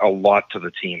contribute a lot to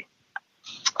the team?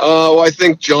 I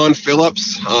think John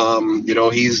Phillips.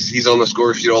 He's on the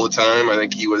score sheet all the time. I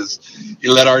think he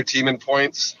led our team in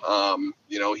points.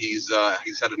 He's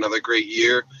had another great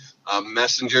year.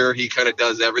 Messenger, he kind of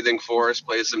does everything for us.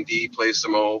 Plays some D, plays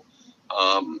some O.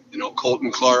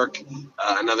 Colton Clark,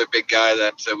 another big guy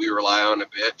that we rely on a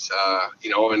bit.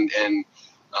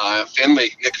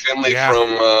 Nick Finlay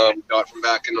got from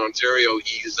back in Ontario.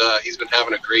 He's been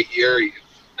having a great year.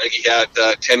 I think he had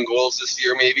 10 goals this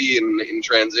year, maybe in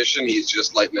transition. He's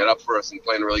just lighting it up for us and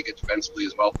playing really good defensively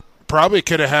as well. Probably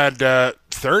could have had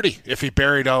 30 if he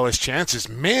buried all his chances.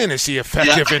 Man, is he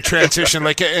effective in transition!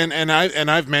 And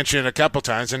I've mentioned a couple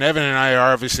times, and Evan and I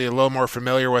are obviously a little more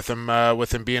familiar with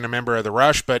him being a member of the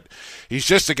Rush, but he's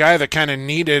just a guy that kind of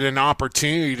needed an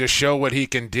opportunity to show what he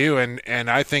can do, and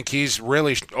I think he's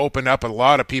really opened up a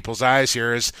lot of people's eyes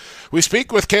here. As we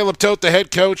speak with Caleb Toth, the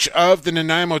head coach of the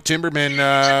Nanaimo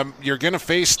Timbermen, you're going to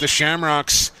face the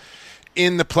Shamrocks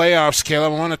in the playoffs,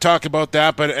 Caleb. I want to talk about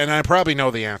that, and I probably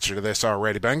know the answer to this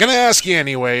already, but I'm going to ask you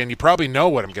anyway, and you probably know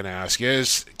what I'm going to ask you,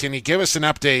 is can you give us an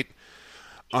update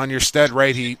on your stud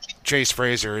righty, Chase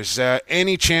Fraser? Is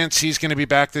any chance he's going to be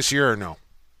back this year or no?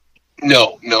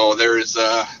 No. There's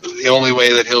the only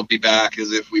way that he'll be back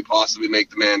is if we possibly make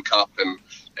the Mann Cup, and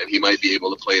he might be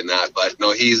able to play in that. But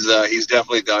no, he's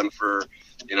definitely done for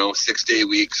 6 to 8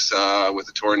 weeks with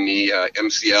a torn knee,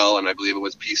 MCL, and I believe it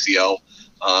was PCL.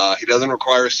 He doesn't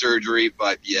require surgery,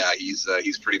 but yeah,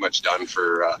 he's pretty much done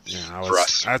for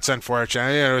us. That's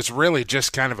unfortunate. It was really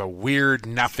just kind of a weird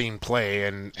nothing play,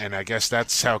 and I guess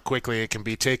that's how quickly it can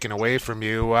be taken away from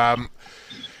you.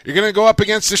 You're going to go up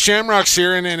against the Shamrocks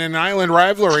here in an island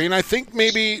rivalry, and I think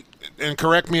maybe, and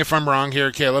correct me if I'm wrong here,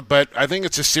 Caleb, but I think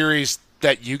it's a series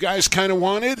that you guys kind of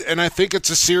wanted, and I think it's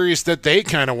a series that they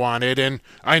kind of wanted, and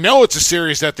I know it's a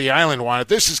series that the island wanted.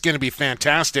 This is going to be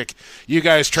fantastic. You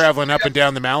guys traveling up and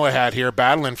down the Malahat here,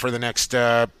 battling for the next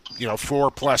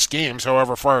 4+ games,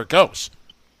 however far it goes.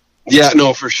 Yeah,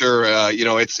 no, for sure.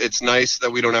 It's nice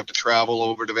that we don't have to travel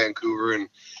over to Vancouver and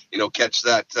catch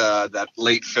that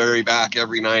late ferry back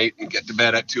every night and get to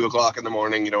bed at 2:00 in the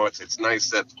morning. It's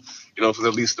nice that for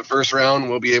at least the first round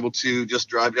we'll be able to just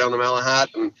drive down to Malahat,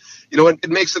 and it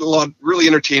makes it a lot really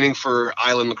entertaining for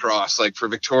island lacrosse, like for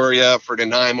Victoria, for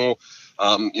Nanaimo.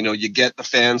 You get the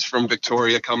fans from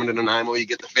Victoria coming to Nanaimo, you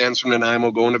get the fans from Nanaimo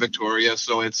going to Victoria,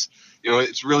 so it's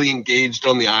really engaged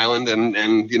on the island, and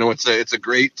it's a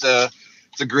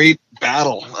great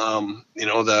battle.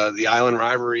 The island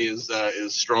rivalry is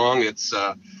strong. It's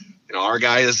our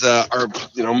guys are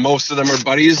most of them are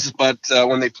buddies, but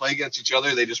when they play against each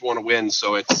other, they just want to win.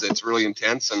 So it's really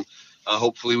intense, and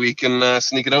hopefully we can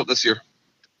sneak it out this year.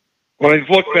 When I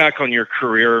look back on your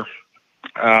career,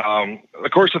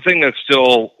 of course, the thing that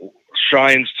still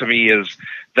shines to me is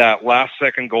that last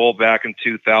second goal back in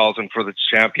 2000 for the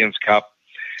Champions Cup.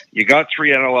 You got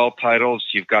 3 NLL titles.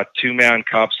 You've got 2 Mann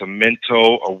Cups, a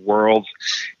Minto, a Worlds.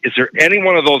 Is there any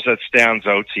one of those that stands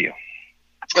out to you?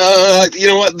 You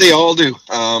know what? They all do.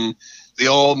 They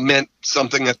all meant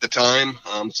something at the time,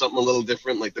 something a little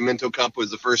different. Like the Minto Cup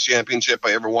was the first championship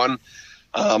I ever won.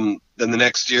 Then the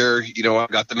next year, I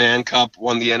got the Mann Cup,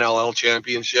 won the NLL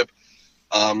championship.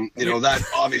 That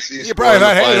obviously is. You probably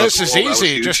thought, hey, this is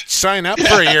easy. Just sign up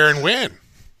for a year and win.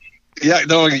 Yeah,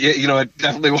 no, it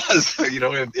definitely was.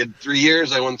 In 3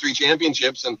 years, I won 3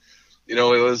 championships, and it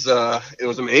was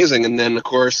amazing. And then, of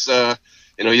course,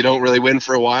 you don't really win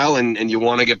for a while, and you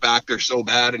want to get back there so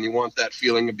bad, and you want that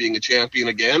feeling of being a champion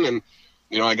again. And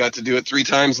I got to do it 3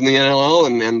 times in the NLL,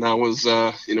 and that was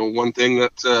one thing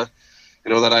that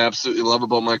that I absolutely love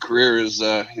about my career is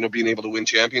being able to win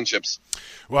championships.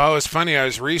 Well, it was funny. I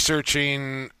was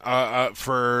researching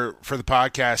for the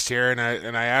podcast here, and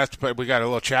I asked, but we got a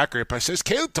little chat group. I says,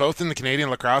 Caleb Toth in the Canadian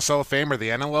Lacrosse Hall of Fame or the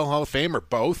NLL Hall of Fame or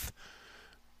both?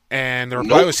 And the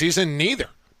reply was, he's in neither.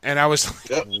 And I was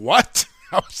like, what?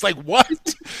 I was like,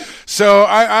 what? So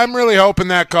I'm really hoping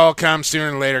that call comes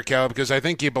sooner than later, Caleb, because I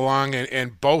think you belong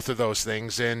in both of those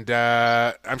things, and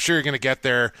I'm sure you're going to get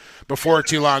there before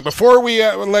too long. Before we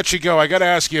let you go, I got to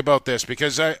ask you about this,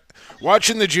 because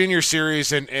watching the junior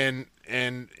series in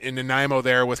Nanaimo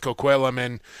there with Coquitlam,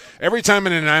 and every time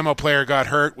a Nanaimo player got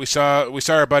hurt, we saw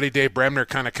our buddy Dave Bremner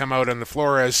kind of come out on the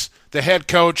floor as the head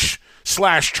coach /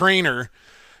 trainer.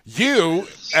 You,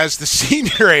 as the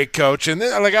senior A coach, and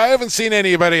I haven't seen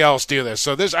anybody else do this,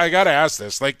 so I got to ask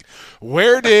this.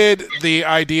 Where did the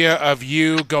idea of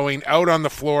you going out on the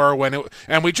floor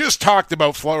and we just talked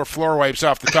about floor wipes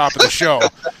off the top of the show,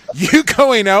 you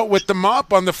going out with the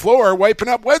mop on the floor, wiping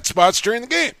up wet spots during the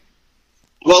game?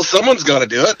 Well, someone's got to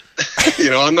do it.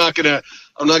 I'm not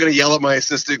gonna yell at my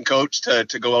assistant coach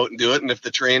to go out and do it, and if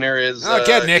the trainer is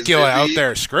get Nicola out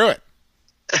there, screw it.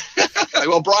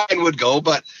 Well, Brian would go,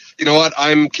 but you know what?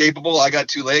 I'm capable. I got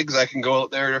 2 legs. I can go out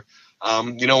there.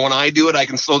 When I do it, I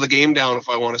can slow the game down if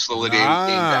I want to slow the game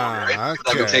down. Right?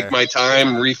 Okay. I can take my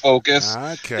time, refocus.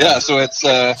 Okay. Yeah. So it's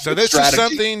so this strategy. Is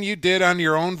something you did on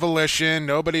your own volition.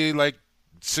 Nobody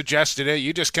suggested it.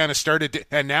 You just kind of started,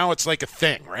 and now it's like a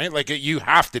thing, right? Like you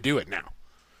have to do it now.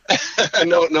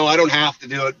 No, I don't have to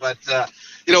do it. But,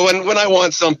 when I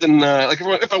want something, like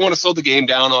if I want to slow the game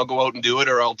down, I'll go out and do it,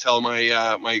 or I'll tell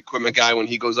my my equipment guy when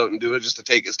he goes out and do it just to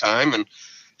take his time. And,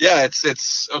 yeah,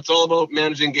 it's all about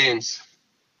managing games.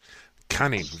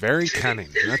 Cunning, very cunning.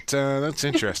 That's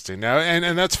interesting. Now,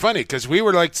 and that's funny because we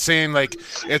were like saying like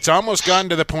it's almost gotten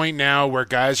to the point now where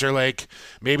guys are like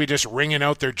maybe just wringing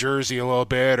out their jersey a little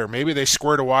bit, or maybe they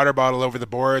squirt a water bottle over the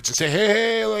boards and say,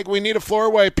 hey, like we need a floor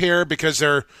wipe here because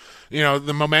they're,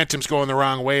 the momentum's going the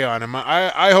wrong way on them.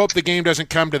 I hope the game doesn't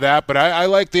come to that, but I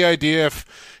like the idea if,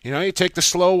 you take the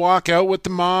slow walk out with the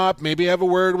mop, maybe have a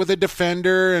word with a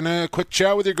defender and a quick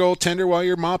chat with your goaltender while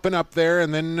you're mopping up there,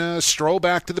 and then stroll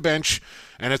back to the bench.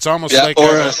 And it's almost like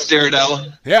a stare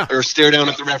down. Yeah. Or stare down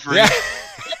at the referee. Yeah.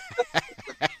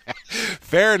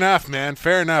 Fair enough, man.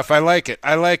 Fair enough. I like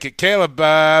it. Caleb,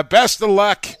 best of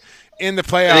luck in the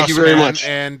playoffs. Thank you very much.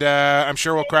 And I'm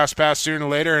sure we'll cross paths sooner or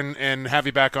later and have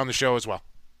you back on the show as well.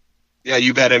 Yeah,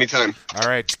 you bet. Anytime. All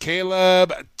right.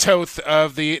 Caleb Toth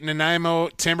of the Nanaimo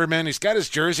Timbermen. He's got his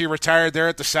jersey retired there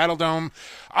at the Saddle Dome.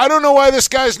 I don't know why this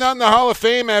guy's not in the Hall of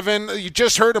Fame, Evan. You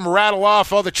just heard him rattle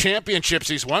off all the championships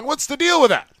he's won. What's the deal with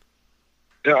that?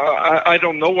 I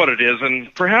don't know what it is.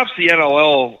 And perhaps the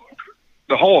NLL,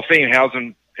 the Hall of Fame,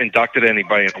 hasn't inducted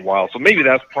anybody in a while. So maybe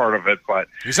that's part of it. But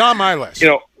he's on my list.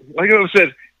 Like I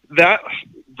said,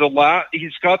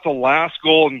 he's got the last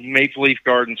goal in Maple Leaf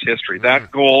Gardens history. That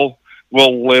goal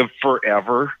will live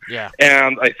forever. Yeah.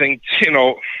 And I think,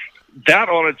 that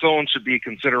on its own should be a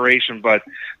consideration, but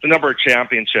the number of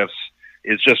championships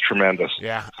is just tremendous.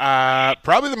 Yeah.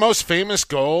 Probably the most famous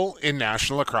goal in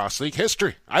National Lacrosse League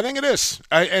history. I think it is.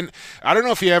 And I don't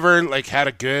know if you ever had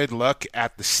a good look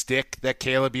at the stick that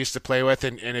Caleb used to play with.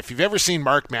 And if you've ever seen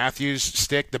Mark Matthews'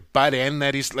 stick, the butt end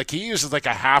that he uses a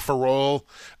half a roll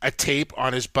of tape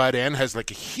on his butt end, has a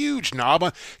huge knob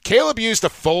on. Caleb used a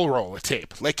full roll of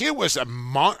tape. It was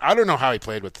I don't know how he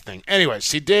played with the thing. Anyways,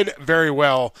 he did very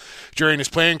well during his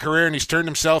playing career, and he's turned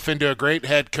himself into a great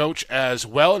head coach as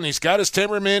well. And he's got his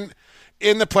Timbermen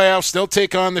in the playoffs. They'll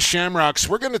take on the Shamrocks.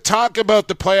 We're going to talk about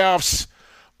the playoffs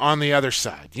on the other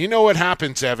side. You know what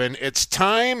happens, Evan. It's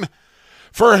time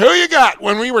for Who You Got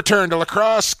when we return to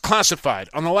Lacrosse Classified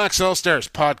on the Lax All-Stars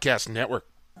Podcast Network.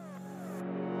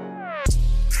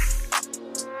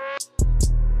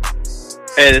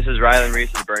 Hey, this is Rylan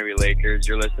Reese of the Burnaby Lakers.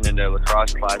 You're listening to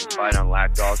Lacrosse Classified on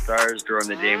Lax All-Stars, growing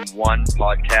the game one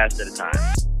podcast at a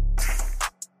time.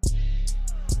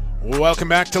 Welcome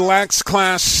back to Lax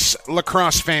Class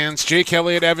Lacrosse fans. Jake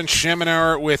Elliott, Evan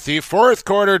Schemenauer with the fourth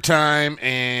quarter time,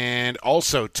 and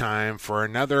also time for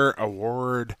another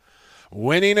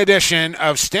award-winning edition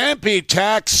of Stampede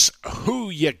Tack's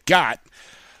Who You Got.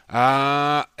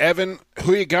 Evan,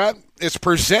 Who You Got? It's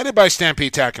presented by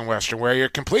Stampede Tack and Western Wear, your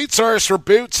complete source for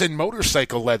boots and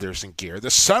motorcycle leathers and gear. The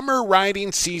summer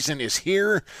riding season is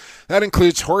here. That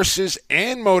includes horses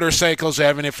and motorcycles,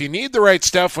 Evan. If you need the right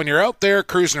stuff when you're out there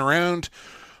cruising around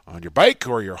on your bike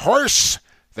or your horse,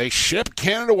 they ship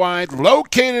Canada-wide,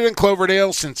 located in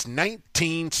Cloverdale since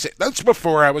 1960. That's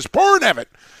before I was born, Evan.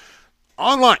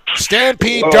 Online,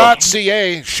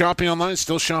 stampede.ca. Shopping online,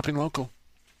 still shopping local.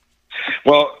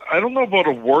 Well, I don't know about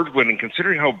award-winning,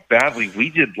 considering how badly we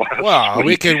did last week. Well,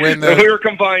 we could win the... We were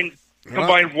combined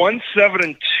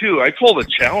 1-7-2. I pulled a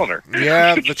Challenger.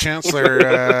 Yeah, the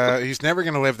Chancellor, he's never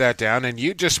going to live that down. And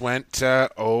you just went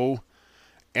 0-5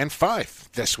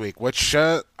 this week, which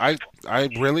I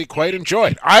really quite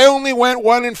enjoyed. I only went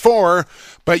 1-4,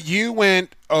 but you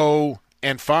went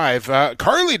 0-5.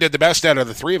 Carly did the best out of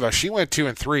the three of us. She went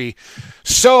 2-3.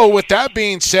 So with that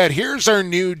being said, here's our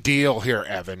new deal here,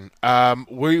 Evan.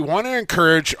 We want to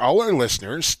encourage all our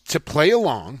listeners to play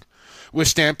along with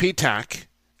Stampede Tack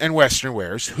and Western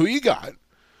Wear's Who You Got.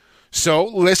 So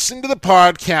listen to the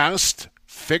podcast,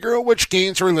 figure out which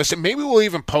games we're listening. Maybe we'll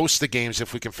even post the games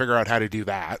if we can figure out how to do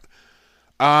that.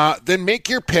 Then make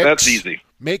your picks. That's easy.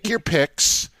 Make your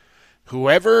picks.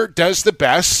 Whoever does the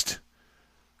best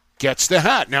gets the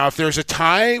hat. Now, if there's a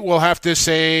tie, we'll have to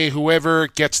say whoever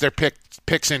gets their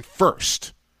picks in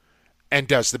first and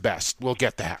does the best will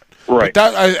get the hat. Right.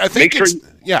 But I think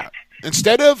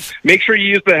instead of... Make sure you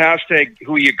use the hashtag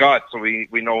Who You Got so we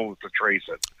know to trace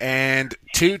it. And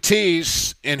 2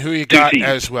 T's in Who You Got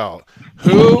as well.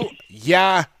 Who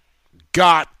Ya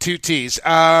Got, 2 T's.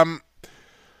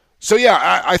 So,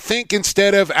 yeah, I think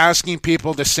instead of asking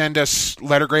people to send us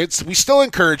letter grades, we still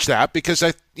encourage that because,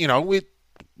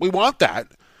 we want that.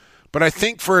 But I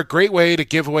think for a great way to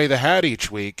give away the hat each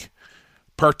week,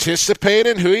 participate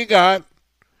in Who You Got.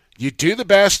 You do the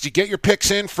best. You get your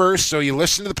picks in first, so you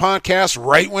listen to the podcast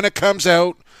right when it comes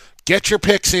out. Get your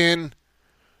picks in.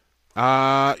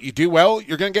 You do well,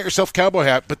 you're going to get yourself a cowboy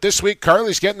hat. But this week,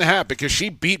 Carly's getting the hat because she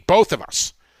beat both of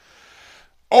us.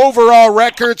 Overall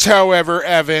records, however,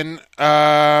 Evan,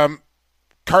 Carly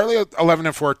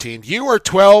 11-14. You are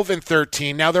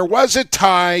 12-13. Now, there was a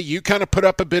tie. You kind of put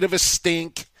up a bit of a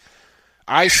stink.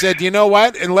 I said, you know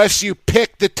what? Unless you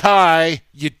pick the tie,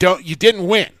 you didn't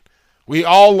win. We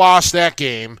all lost that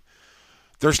game.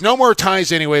 There's no more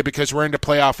ties anyway because we're into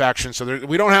playoff action, so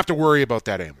we don't have to worry about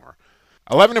that anymore.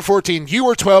 11-14. You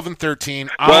were 12-13.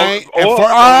 I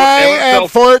am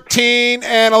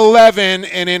 14-11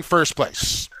 and in first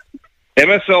place.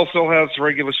 MSL still has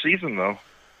regular season though.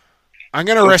 I'm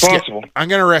going to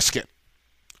risk it.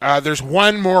 There's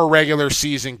one more regular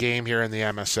season game here in the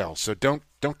MSL, so don't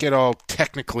get all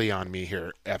technically on me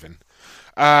here, Evan.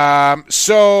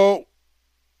 So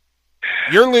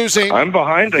you're losing. I'm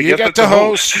behind. You get to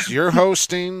host. You're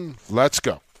hosting. Let's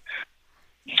go.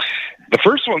 The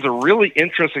first one's a really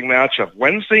interesting matchup.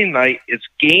 Wednesday night, it's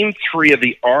Game 3 of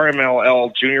the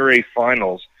RMLL Junior A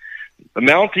Finals. The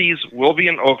Mounties will be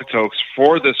in Okotoks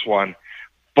for this one.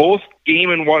 Both game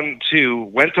in 1-2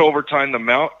 went to overtime. The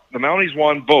Mounties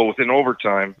won both in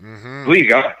overtime. Mm-hmm. Who you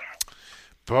got?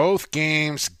 Both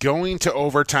games going to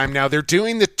overtime. Now, they're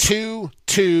doing the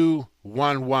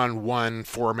 2-2-1-1-1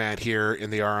 format here in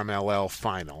the RMLL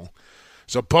final.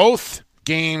 So both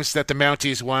games that the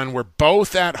Mounties won were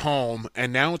both at home,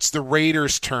 and now it's the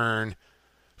Raiders' turn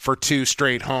for 2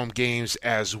 straight home games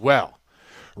as well.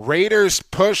 Raiders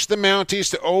push the Mounties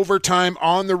to overtime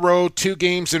on the road 2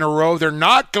 games in a row. They're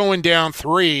not going down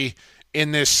 3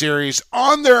 in this series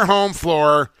on their home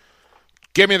floor.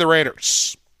 Give me the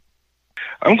Raiders.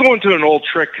 I'm going to an old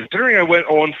trick. Considering I went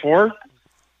 0-4,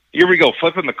 here we go,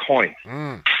 flipping the coin.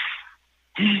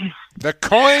 The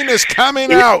coin is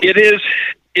coming out. It is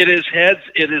heads.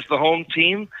 It is the home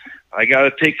team. I got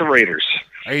to take the Raiders.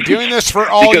 Are you doing this for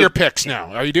all your picks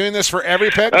now? Are you doing this for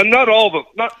every pick? Not all of them.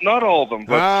 Not all of them.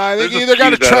 But I think you either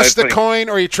got to trust the coin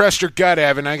or you trust your gut,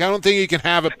 Evan. I don't think you can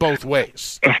have it both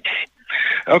ways.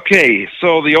 Okay,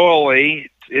 so the OLA,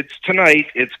 it's tonight.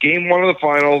 It's game 1 of the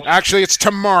finals. Actually, it's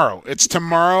tomorrow. It's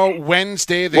tomorrow,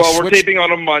 Wednesday. We're taping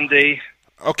on a Monday.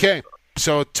 Okay,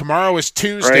 so tomorrow is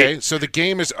Tuesday, right. So the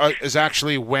game is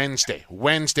actually Wednesday.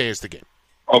 Wednesday is the game.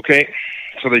 Okay,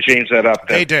 so they changed that up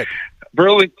then. They did.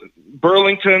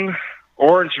 Burlington,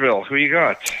 Orangeville. Who you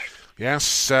got?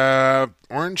 Yes,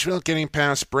 Orangeville getting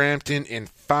past Brampton in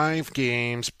 5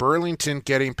 games. Burlington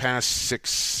getting past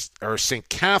St.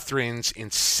 Catharines in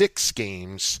 6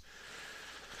 games.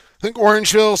 I think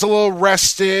Orangeville's a little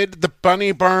rested. The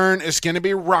Bunny Barn is going to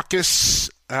be ruckus.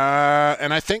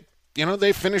 And I think,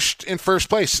 they finished in first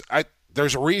place.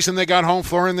 There's a reason they got home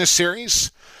floor in this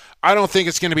series. I don't think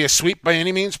it's going to be a sweep by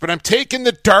any means, but I'm taking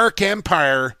the Dark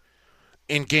Empire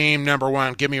in game number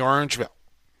 1. Give me Orangeville.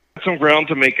 Some ground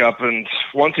to make up, and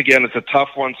once again, it's a tough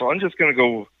one, so I'm just going to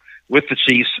go with the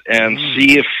Chiefs and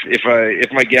see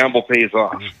if my gamble pays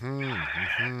off.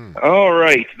 All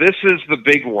right, this is the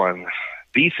big one.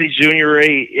 BC Junior A,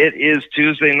 it is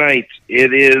Tuesday night.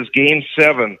 It is Game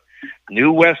 7.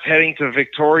 New West heading to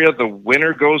Victoria. The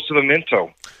winner goes to the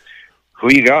Minto.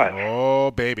 Who you got? Oh,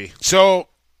 baby. So,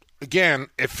 again,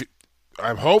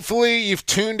 hopefully you've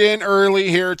tuned in early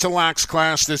here to Lax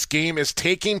Class. This game is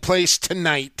taking place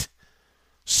tonight.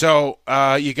 So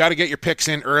you got to get your picks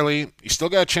in early. You still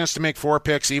got a chance to make 4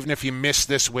 picks, even if you miss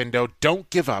this window. Don't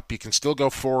give up. You can still go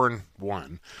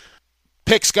 4-1.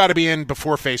 Picks got to be in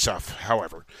before face-off,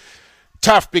 however.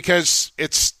 Tough because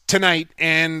it's tonight,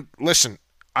 and listen,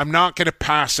 I'm not going to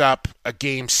pass up a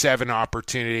Game 7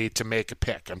 opportunity to make a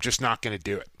pick. I'm just not going to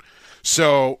do it.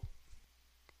 So,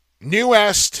 New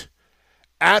West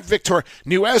at Victoria.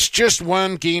 New West just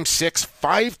won Game 6,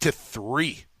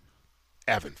 5-3.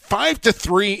 Evan,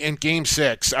 5-3 in Game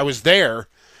 6. I was there.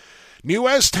 New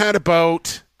West had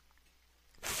about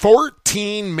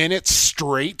 14 minutes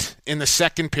straight in the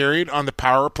second period on the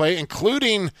power play,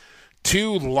 including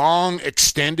 2 long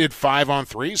extended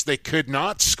 5-on-3s. They could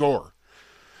not score.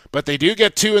 But they do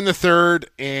get 2 in the third,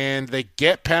 and they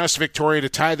get past Victoria to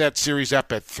tie that series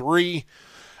up at 3.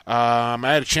 I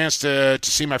had a chance to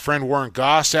see my friend Warren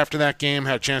Goss after that game,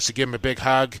 had a chance to give him a big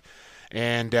hug,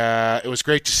 and it was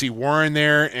great to see Warren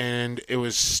there, and it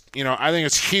was, I think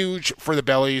it's huge for the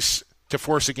Bellies to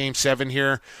force a Game 7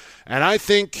 here, and I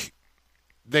think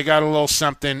they got a little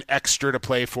something extra to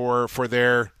play for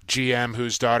their GM,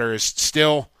 whose daughter is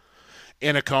still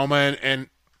in a coma, and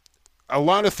a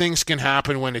lot of things can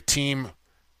happen when a team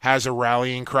has a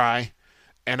rallying cry.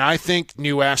 And I think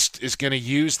New West is going to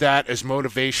use that as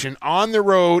motivation on the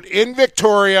road in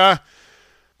Victoria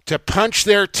to punch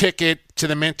their ticket to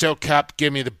the Minto Cup.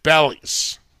 Give me the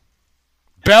Bellies.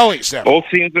 Bellies. Evan.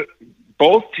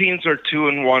 Both teams are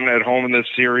 2-1 at home in this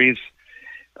series.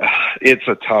 It's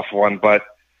a tough one, but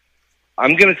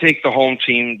I'm going to take the home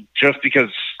team just because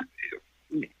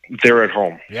they're at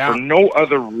home. Yeah. For no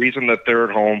other reason that they're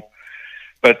at home.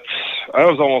 But I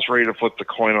was almost ready to flip the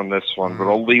coin on this one, but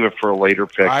I'll leave it for a later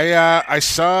pick.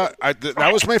 That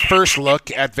was my first look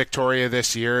at Victoria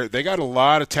this year. They got a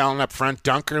lot of talent up front.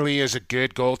 Dunkerley is a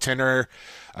good goaltender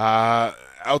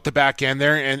out the back end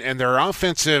there, and their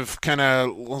offensive kind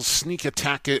of little sneak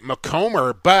attack at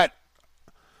Macomber, but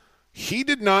he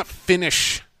did not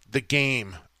finish the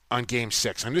game on Game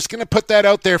 6. I'm just going to put that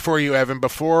out there for you, Evan,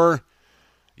 before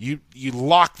you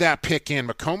lock that pick in.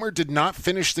 Macomber did not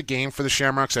finish the game for the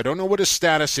Shamrocks. I don't know what his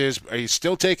status is. Are you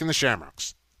still taking the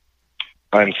Shamrocks?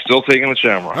 I'm still taking the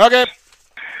Shamrocks. Okay.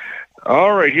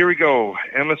 All right, here we go.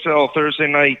 MSL Thursday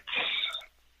night.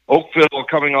 Oakville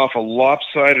coming off a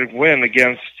lopsided win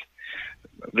against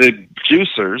the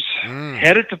Juicers.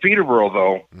 Headed to Peterborough,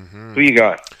 though. Who you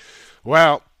got?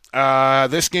 Well,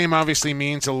 this game obviously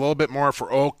means a little bit more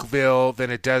for Oakville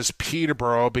than it does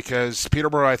Peterborough, because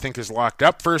Peterborough, I think, is locked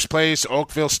up first place.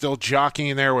 Oakville still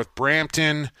jockeying there with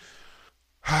Brampton.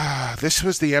 This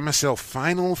was the MSL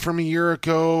final from a year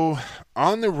ago.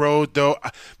 On the road, though,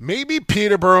 maybe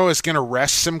Peterborough is going to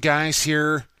rest some guys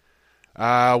here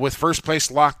with first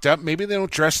place locked up. Maybe they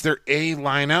don't dress their A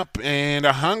lineup. And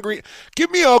a hungry...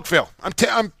 Give me Oakville. I'm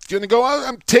going to go out.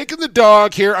 I'm taking the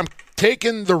dog here. I'm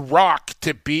taking the Rock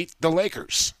to beat the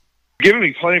Lakers. Giving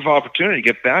me plenty of opportunity to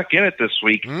get back in it this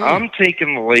week. I'm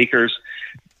taking the Lakers.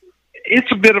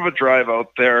 It's a bit of a drive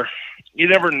out there. You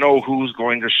never know who's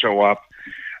going to show up.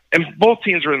 And both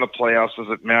teams are in the playoffs. Does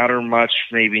it matter much?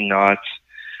 Maybe not.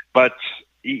 But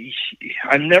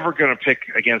I'm never going to pick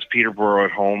against Peterborough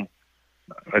at home.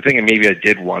 I think maybe I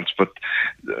did once, but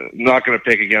not going to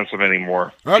pick against them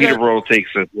anymore. Okay. Peterborough takes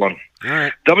this one. All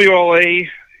right. WLA,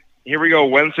 here we go.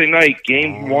 Wednesday night,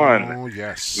 Game 1. Oh,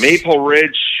 yes. Maple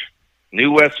Ridge,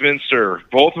 New Westminster.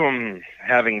 Both of them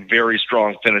having very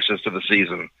strong finishes to the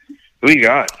season. Who you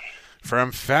got?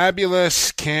 From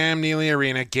fabulous Cam Neely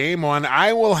Arena, Game 1.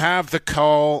 I will have the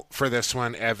call for this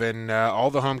one, Evan.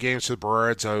 All the home games for the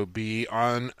Burrards I will be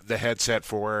on the headset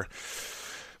for.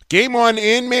 Game 1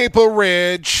 in Maple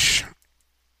Ridge.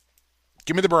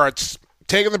 Give me the Burrards.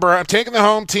 Taking the Burrards. I'm taking the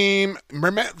home team.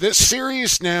 Remember, this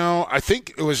series now, I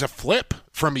think it was a flip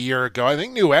from a year ago. I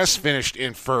think New West finished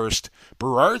in first.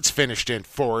 Burrards finished in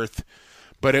fourth.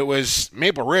 But it was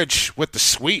Maple Ridge with the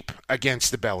sweep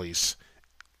against the Bellies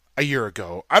a year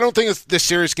ago. I don't think this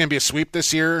series is going to be a sweep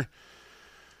this year,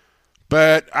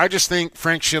 but I just think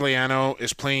Frank Chiliano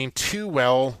is playing too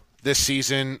well this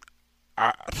season.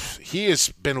 He has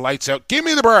been lights out. Give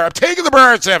me the Burr. I'm taking the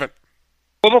Burr at 7.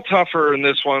 A little tougher in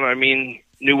this one. I mean,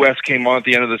 New West came on at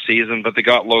the end of the season, but they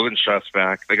got Logan Schuss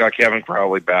back. They got Kevin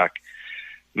Crowley back.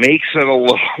 Makes it a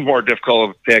little more difficult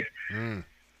of a pick.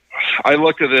 I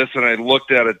looked at this, and I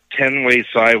looked at it 10 ways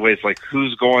sideways, like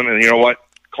who's going, and you know what?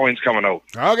 Coin's coming out.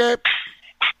 Okay.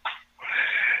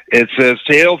 It says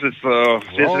tails. It's the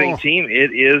visiting team.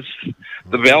 It is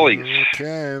the Bellies.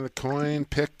 Okay, the coin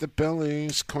picked the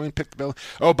Bellies. Coin picked the Bellies.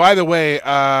 Oh, by the way,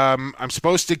 I'm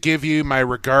supposed to give you my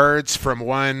regards from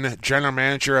one general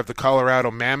manager of the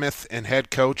Colorado Mammoth and head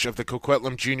coach of the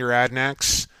Coquitlam Junior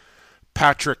Adanacs,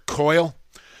 Patrick Coyle.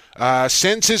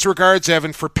 Sends his regards,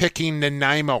 Evan, for picking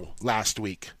Nanaimo last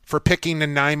week.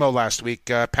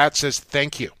 Pat says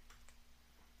thank you.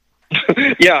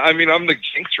 Yeah, I mean, I'm the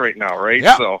jinx right now, right?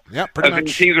 Yeah, so, pretty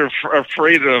much. Teams are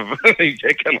afraid of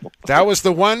picking them. That was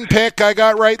the one pick I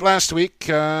got right last week.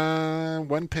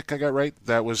 One pick I got right.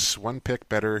 That was one pick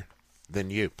better than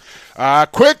you.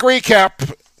 Quick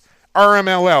recap.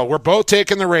 RMLL, we're both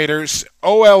taking the Raiders.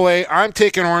 OLA, I'm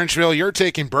taking Orangeville. You're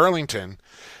taking Burlington.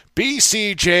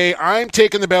 BCJ, I'm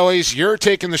taking the Bellies. You're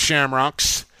taking the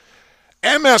Shamrocks.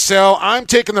 MSL, I'm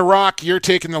taking the Rock. You're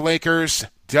taking the Lakers.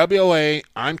 WLA,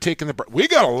 I'm taking the... We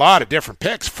got a lot of different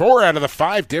picks. 4 out of the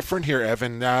 5 different here,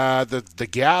 Evan. The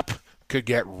gap could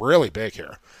get really big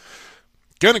here.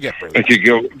 Going to get really big. It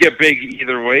could get big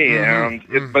either way,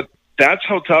 but that's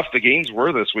how tough the games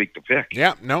were this week to pick.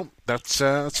 Yeah, no, that's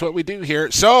what we do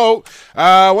here. So,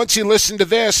 once you listen to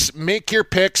this, make your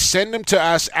picks. Send them to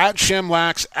us at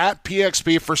Shemlax, at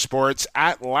PXP for Sports,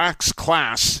 at Lax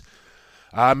Class.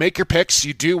 Make your picks.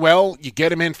 You do well, you get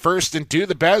them in first, and do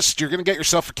the best. You're going to get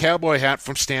yourself a cowboy hat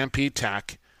from Stampede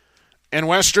Tack and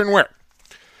Western Wear.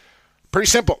 Pretty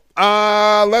simple.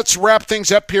 Let's wrap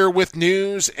things up here with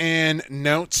news and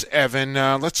notes, Evan.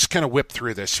 Let's kind of whip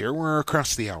through this here. We're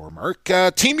across the hour mark.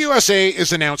 Team USA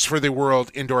is announced for the World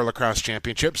Indoor Lacrosse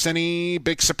Championships. Any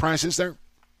big surprises there?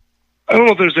 I don't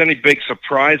know if there's any big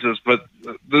surprises, but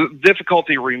the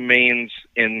difficulty remains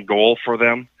in goal for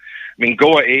them. I mean,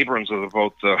 Goa Abrams is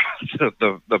about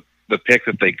the pick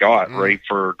that they got, right,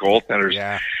 for goaltenders.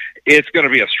 Yeah. It's going to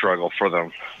be a struggle for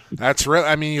them. That's real.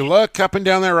 I mean, you look up and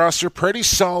down that roster, pretty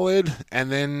solid,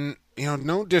 and then,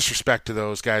 no disrespect to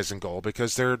those guys in goal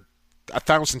because they're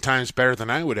 1,000 times better than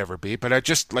I would ever be, but I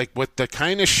just, with the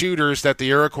kind of shooters that the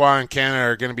Iroquois in Canada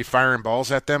are going to be firing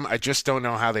balls at them, I just don't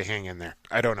know how they hang in there.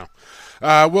 I don't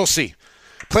know. We'll see.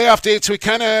 Playoff dates, we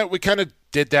kind of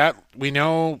did that. We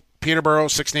know Peterborough,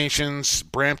 Six Nations,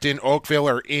 Brampton, Oakville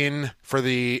are in for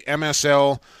the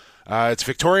MSL. It's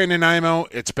Victoria and Nanaimo.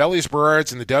 It's Bellies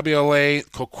Burrards in the WLA.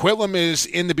 Coquitlam is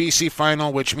in the BC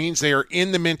final, which means they are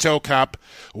in the Minto Cup,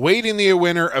 waiting the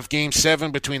winner of Game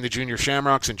 7 between the Junior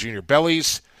Shamrocks and Junior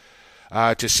Bellies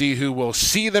to see who will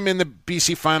see them in the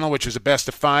BC final, which is a best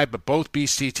of 5, but both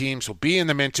BC teams will be in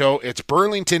the Minto. It's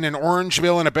Burlington and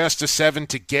Orangeville in a best of 7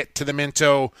 to get to the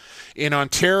Minto in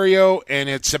Ontario, and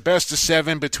it's a best of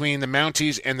 7 between the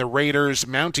Mounties and the Raiders.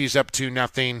 Mounties up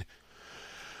 2-0.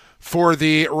 For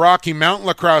the Rocky Mountain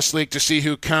Lacrosse League to see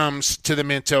who comes to the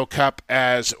Minto Cup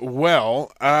as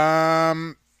well.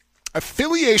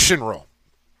 Affiliation rule.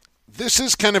 This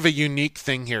is kind of a unique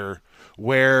thing here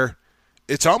where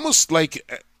it's almost like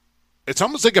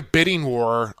a bidding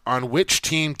war on which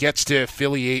team gets to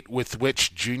affiliate with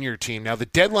which junior team. Now, the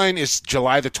deadline is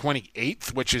July the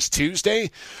 28th, which is Tuesday,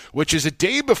 which is a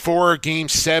day before Game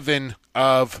 7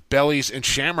 of Bellies and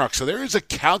Shamrock. So there is a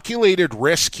calculated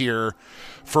risk here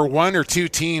for one or two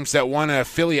teams that want to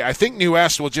affiliate. I think New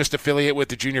West will just affiliate with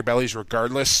the Junior Bellies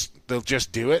regardless. They'll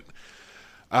just do it.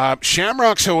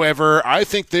 Shamrocks, however, I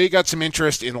think they got some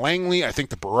interest in Langley. I think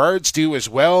the Burrards do as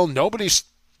well. Nobody's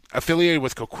affiliated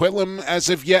with Coquitlam as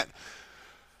of yet.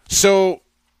 So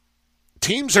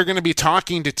teams are going to be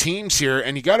talking to teams here,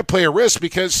 and you got to play a risk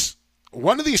because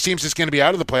one of these teams is going to be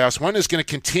out of the playoffs. One is going to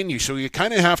continue. So you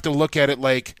kind of have to look at it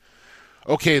like,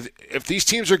 okay, if these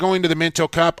teams are going to the Minto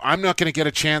Cup, I'm not going to get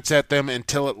a chance at them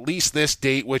until at least this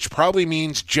date, which probably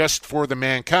means just for the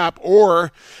Mann Cup.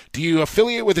 Or do you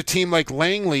affiliate with a team like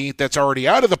Langley that's already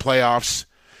out of the playoffs,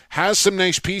 has some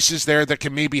nice pieces there that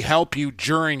can maybe help you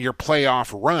during your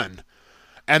playoff run?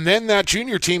 And then that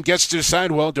junior team gets to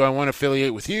decide, well, do I want to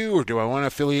affiliate with you or do I want to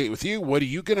affiliate with you? What are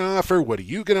you going to offer? What are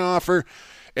you going to offer?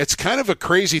 It's kind of a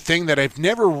crazy thing that I've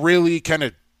never really kind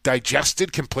of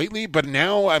digested completely, but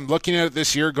now I'm looking at it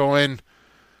this year going,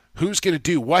 who's going to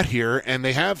do what here? And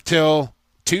they have till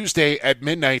Tuesday at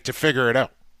midnight to figure it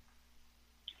out.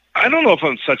 I don't know if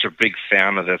I'm such a big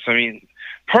fan of this. I mean,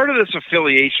 part of this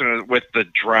affiliation is with the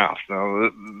draft,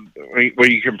 where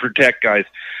you can protect guys.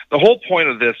 The whole point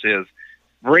of this is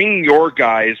bring your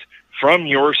guys from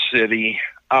your city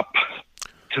up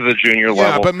to the junior level.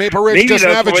 Yeah, but Maple Ridge doesn't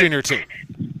have a junior team.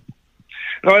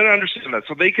 No, I understand that.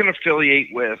 So they can affiliate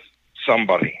with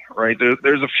somebody, right?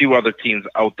 There's a few other teams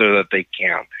out there that they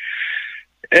can.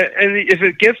 And if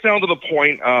it gets down to the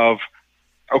point of,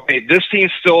 okay, this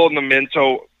team's still in the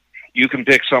Minto, you can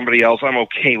pick somebody else, I'm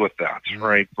okay with that,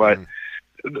 right? But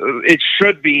it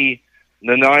should be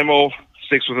Nanaimo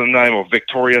sticks with Nanaimo,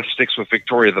 Victoria sticks with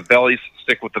Victoria, the Bellies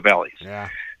stick with the Bellies. Yeah.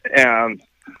 And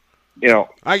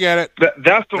I get it.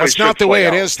 That's not the way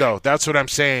it is, though. That's what I'm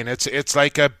saying. It's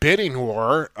like a bidding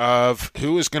war of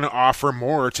who is going to offer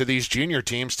more to these junior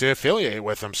teams to affiliate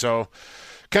with them. So,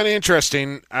 kind of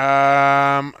interesting.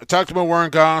 I talked about Warren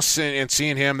Goss and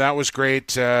seeing him. That was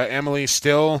great. Emily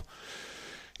still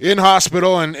in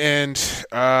hospital and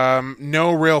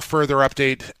no real further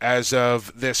update as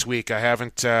of this week. I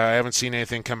haven't seen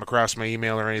anything come across my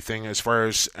email or anything as far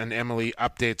as an Emily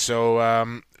update. So,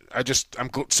 I'm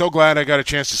so glad I got a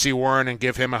chance to see Warren and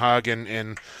give him a hug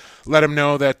and let him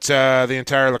know that the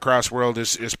entire lacrosse world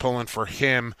is pulling for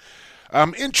him.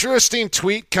 Interesting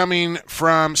tweet coming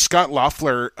from Scott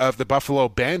Loeffler of the Buffalo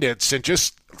Bandits, and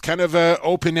just kind of a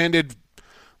open-ended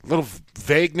little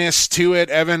vagueness to it,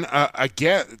 Evan.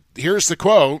 Here's the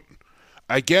quote.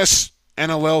 I guess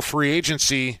NLL free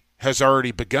agency has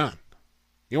already begun.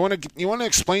 You want to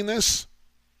explain this?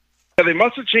 They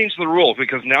must have changed the rules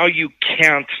because now you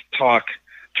can't talk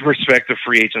to prospective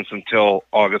free agents until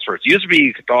August 1st. It used to be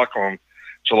you could talk to them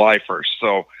July 1st.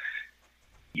 So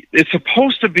it's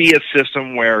supposed to be a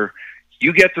system where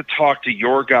you get to talk to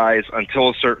your guys until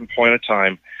a certain point of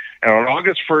time. And on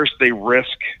August 1st, they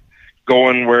risk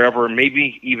going wherever,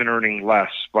 maybe even earning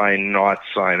less by not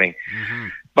signing. Mm-hmm.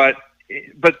 But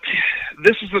but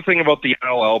this is the thing about the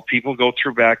NLL. People go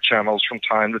through back channels from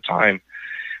time to time.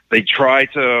 They try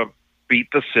to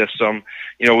beat the system.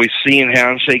 We've seen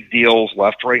handshake deals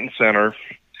left, right, and center.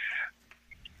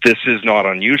 This is not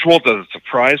unusual. Does it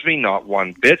surprise me? Not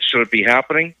one bit. Should it be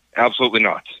happening? Absolutely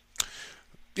not.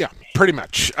 Yeah, pretty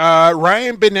much.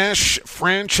 Ryan Benesch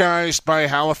franchised by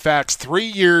Halifax,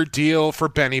 3-year deal for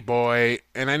Benny Boy.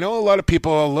 And I know a lot of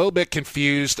people are a little bit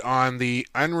confused on the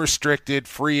unrestricted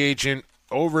free agent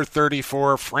over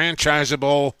 34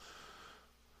 franchisable.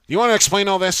 You want to explain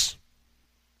all this?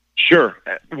 Sure.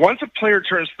 Once a player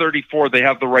turns 34, they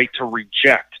have the right to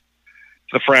reject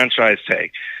the franchise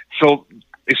tag. So,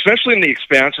 especially in the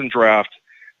expansion draft,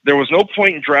 there was no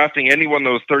point in drafting anyone that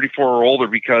was 34 or older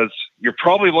because you're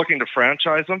probably looking to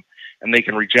franchise them and they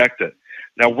can reject it.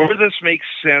 Now, where this makes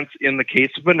sense in the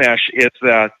case of Benesch is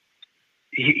that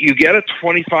you get a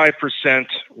 25%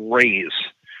 raise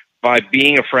by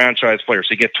being a franchise player.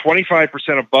 So you get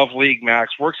 25% above league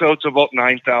max, works out to about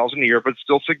 $9,000 a year, but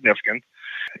still significant.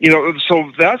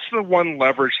 So that's the one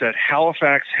leverage that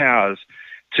Halifax has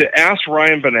to ask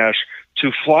Ryan Benesch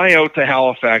to fly out to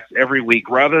Halifax every week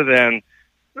rather than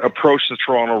approach the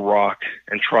Toronto Rock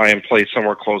and try and play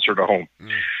somewhere closer to home.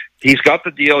 He's got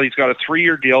the deal. He's got a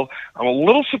 3-year deal. I'm a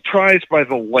little surprised by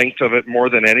the length of it more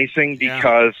than anything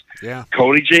because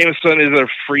Cody Jamieson is a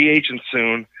free agent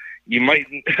soon. You might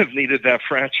have needed that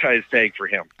franchise tag for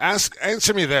him.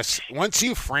 Answer me this. Once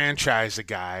you franchise a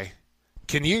guy,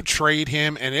 can you trade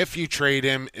him? And if you trade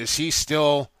him, is he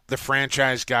still the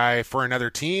franchise guy for another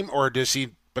team, or does he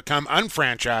become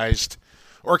unfranchised?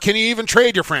 Or can you even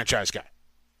trade your franchise guy?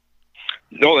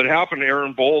 No, it happened to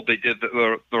Aaron Bold. They did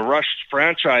the Rush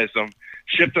franchised him,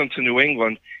 shipped him to New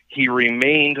England. He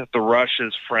remained the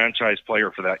Rush's franchise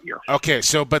player for that year. Okay,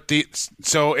 so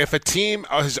if a team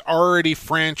has already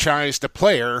franchised a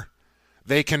player,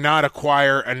 they cannot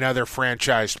acquire another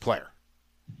franchised player.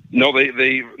 No,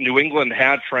 they New England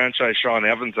had franchised Sean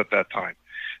Evans at that time.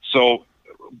 So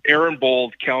Aaron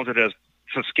Bold counted as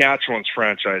Saskatchewan's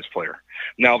franchise player.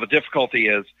 Now the difficulty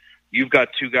is you've got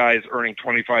two guys earning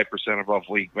 25% above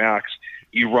league max.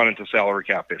 You run into salary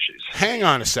cap issues. Hang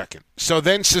on a second. So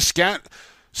then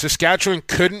Saskatchewan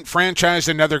couldn't franchise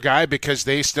another guy because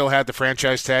they still had the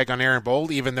franchise tag on Aaron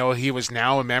Bold, even though he was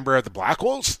now a member of the Black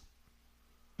Wolves?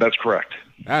 That's correct.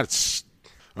 That's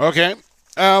okay.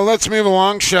 Let's move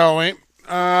along, shall we?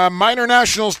 Minor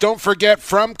Nationals, don't forget,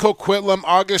 from Coquitlam,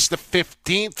 August the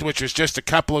 15th, which is just a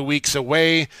couple of weeks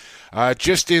away.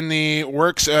 Just in the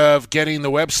works of getting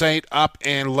the website up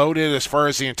and loaded as far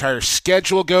as the entire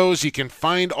schedule goes. You can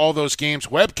find all those games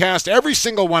webcast, every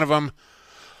single one of them,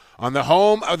 on the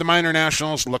home of the Minor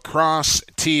Nationals,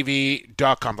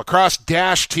 lacrossetv.com.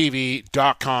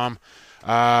 lacrosse-tv.com.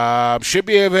 Should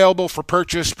be available for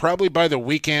purchase probably by the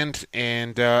weekend,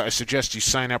 and I suggest you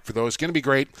sign up for those. Going to be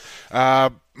great.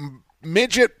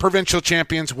 Midget provincial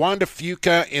champions, Wanda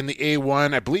Fuca in the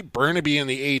A1, I believe Burnaby in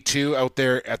the A2 out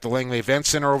there at the Langley Event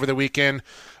Center over the weekend.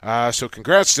 So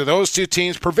congrats to those two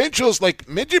teams. Provincials, like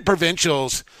midget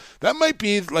provincials, that might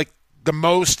be like the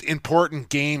most important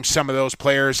game some of those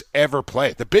players ever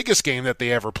played, the biggest game that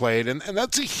they ever played, and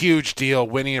that's a huge deal,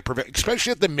 winning a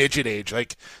especially at the midget age.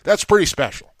 Like, that's pretty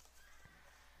special.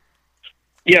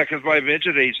 Yeah, because by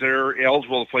midget age, they're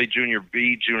eligible to play Junior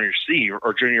B, Junior C,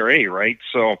 or Junior A, right?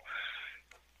 So,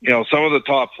 some of the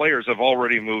top players have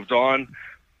already moved on.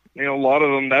 A lot of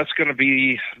them, that's going to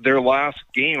be their last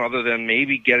game other than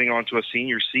maybe getting onto a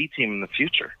Senior C team in the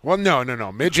future. Well, no.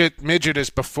 Midget is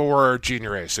before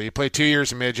Junior A. So you play 2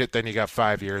 years of midget, then you got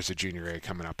 5 years of Junior A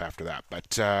coming up after that.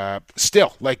 But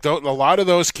still, like a lot of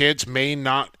those kids may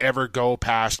not ever go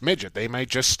past midget. They might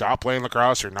just stop playing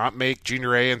lacrosse or not make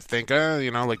Junior A and think, do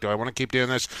I want to keep doing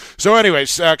this? So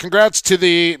anyways, congrats to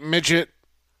the midget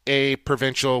A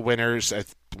provincial winners.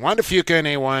 Wanda Fuca in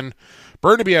A1.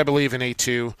 Burnaby, I believe, in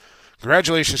A2.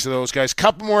 Congratulations to those guys.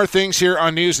 Couple more things here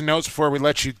on news and notes before we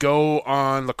let you go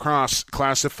on Lacrosse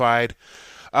Classified.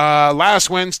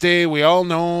 Last Wednesday, we all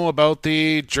know about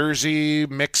the jersey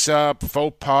mix-up,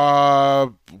 faux pas,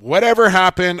 whatever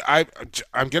happened. I'm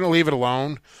going to leave it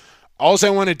alone. All I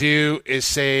want to do is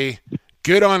say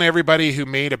good on everybody who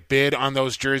made a bid on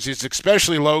those jerseys,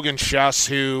 especially Logan Schuss,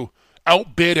 who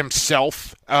outbid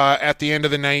himself at the end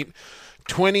of the night.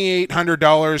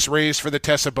 $2,800 raised for the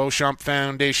Tessa Beauchamp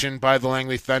Foundation by the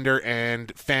Langley Thunder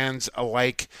and fans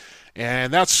alike.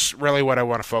 And that's really what I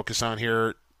want to focus on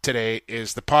here today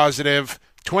is the positive.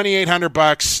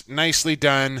 $2,800, nicely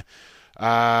done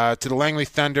to the Langley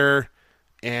Thunder.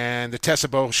 and the Tessa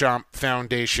Beauchamp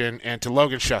Foundation, and to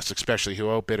Logan Schuss especially,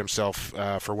 who outbid himself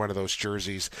for one of those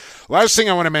jerseys. Last thing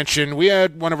I want to mention, we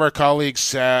had one of our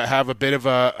colleagues have a bit of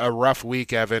a rough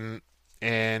week, Evan,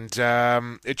 and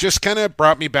it just kind of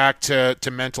brought me back to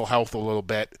mental health a little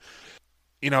bit.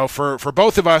 You know, for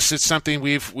both of us, it's something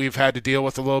we've had to deal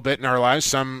with a little bit in our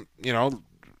lives.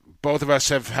 Both of us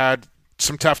have had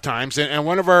some tough times, and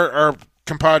one of our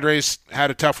compadres had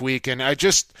a tough week, and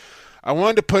I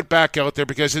wanted to put back out there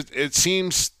because it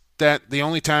seems that the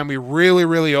only time we really,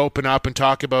 really open up and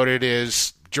talk about it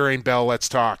is during Bell Let's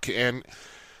Talk. And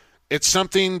it's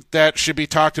something that should be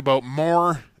talked about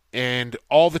more and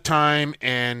all the time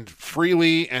and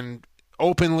freely and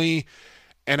openly.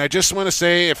 And I just want to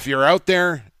say, if you're out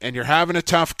there and you're having a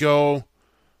tough go,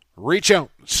 reach out,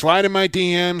 slide in my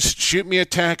DMs, shoot me a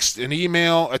text, an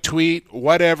email, a tweet,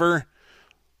 whatever.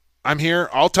 I'm here.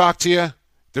 I'll talk to you.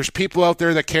 There's people out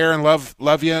there that care and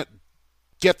love you.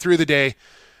 Get through the day,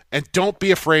 and don't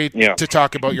be afraid to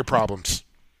talk about your problems.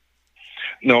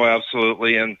 No,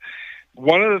 absolutely. And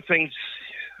one of the things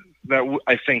that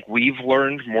I think we've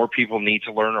learned, more people need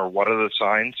to learn, are what are the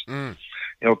signs. You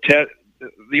know,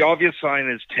 the obvious sign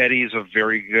is Teddy is a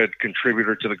very good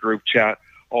contributor to the group chat.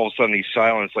 All of a sudden he's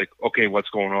silent. It's like, okay, what's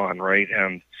going on, right?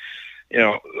 And, you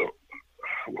know,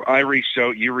 I reached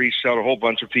out, you reached out, a whole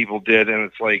bunch of people did, and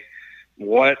it's like,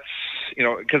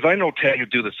 because I know Ted would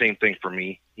do the same thing for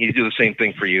me. He'd do the same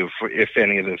thing for you if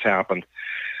any of this happened.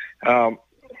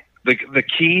 The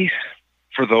key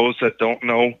for those that don't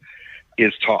know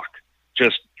is talk.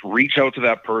 Just reach out to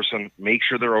that person, make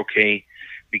sure they're okay,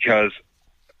 because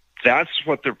that's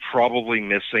what they're probably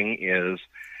missing, is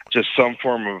just some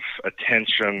form of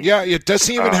attention. Yeah, it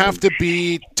doesn't even have to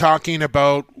be talking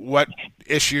about what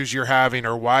issues you're having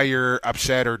or why you're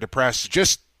upset or depressed.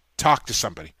 Just talk to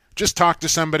somebody. Just talk to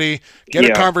somebody, get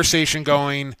a conversation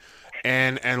going,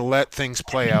 and let things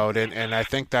play out. And I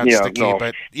think that's the key. No.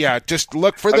 But just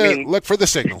look for the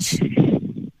signals.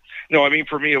 No, I mean,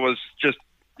 for me, it was just,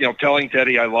 telling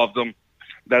Teddy I loved him.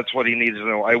 That's what he needed to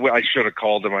know. I should have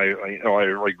called him. I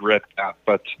regret that.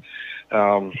 But,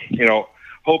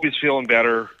 hope he's feeling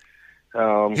better.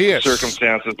 He is.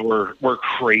 Circumstances were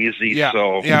crazy. Yeah.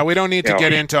 So we don't need to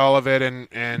get into all of it.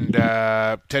 And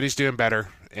Teddy's doing better.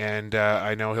 And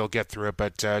I know he'll get through it,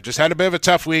 but just had a bit of a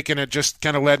tough week, and it just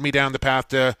kind of led me down the path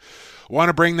to want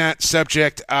to bring that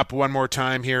subject up one more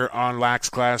time here on Lax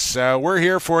Class. We're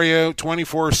here for you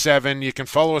 24/7. You can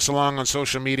follow us along on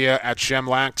social media at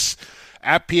ShemLax,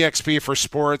 at PXP for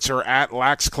Sports, or at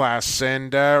Lax Class,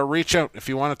 and reach out if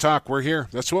you want to talk. We're here.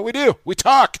 That's what we do. We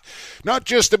talk, not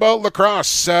just about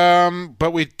lacrosse,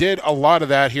 but we did a lot of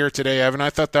that here today, Evan. I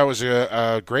thought that was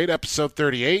a great episode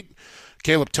 38.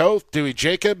 Caleb Toth, Dewey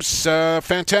Jacobs,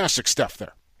 fantastic stuff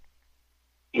there.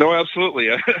 No,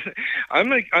 absolutely.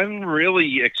 I'm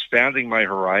really expanding my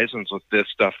horizons with this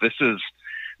stuff.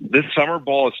 This summer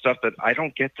ball is stuff that I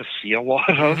don't get to see a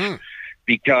lot of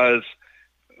because,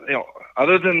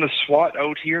 other than the SWAT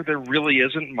out here, there really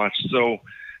isn't much. So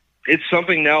it's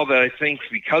something now that I think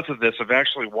because of this, I've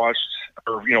actually watched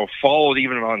or, followed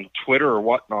even on Twitter or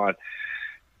whatnot,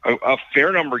 a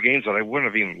fair number of games that I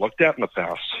wouldn't have even looked at in the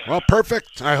past. Well,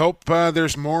 perfect. I hope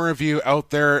there's more of you out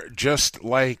there just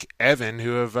like Evan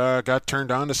who have got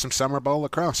turned on to some summer ball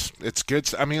lacrosse. It's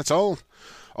good. I mean, it's all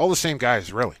the same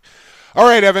guys, really. All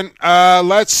right, Evan,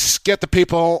 let's get the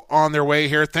people on their way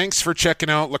here. Thanks for checking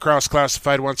out Lacrosse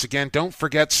Classified once again. Don't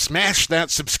forget, smash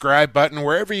that subscribe button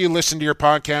wherever you listen to your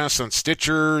podcasts, on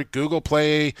Stitcher, Google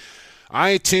Play,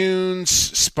 iTunes,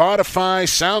 Spotify,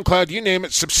 SoundCloud, you name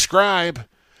it, subscribe.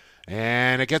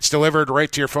 And it gets delivered right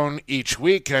to your phone each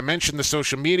week. I mentioned the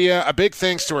social media. A big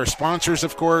thanks to our sponsors,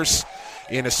 of course,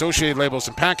 in Associated Labels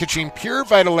and Packaging, Pure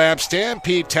Vital Labs,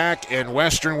 Stampede Tack, and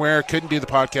Western Wear. Couldn't do the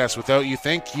podcast without you.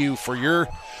 Thank you for your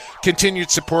continued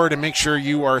support, and make sure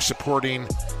you are supporting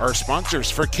our sponsors.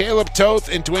 For Caleb Toth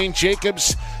and Dwayne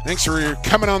Jacobs, thanks for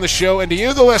coming on the show. And to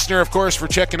you, the listener, of course, for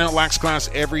checking out Lax Class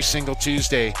every single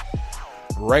Tuesday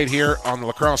right here on the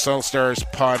Lacrosse All-Stars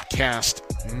Podcast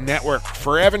Network.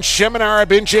 For Evan Schemenauer, I've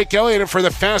been Jake Elliott, and for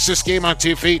the fastest game on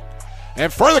 2 feet,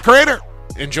 and for the creator,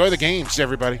 enjoy the games,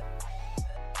 everybody.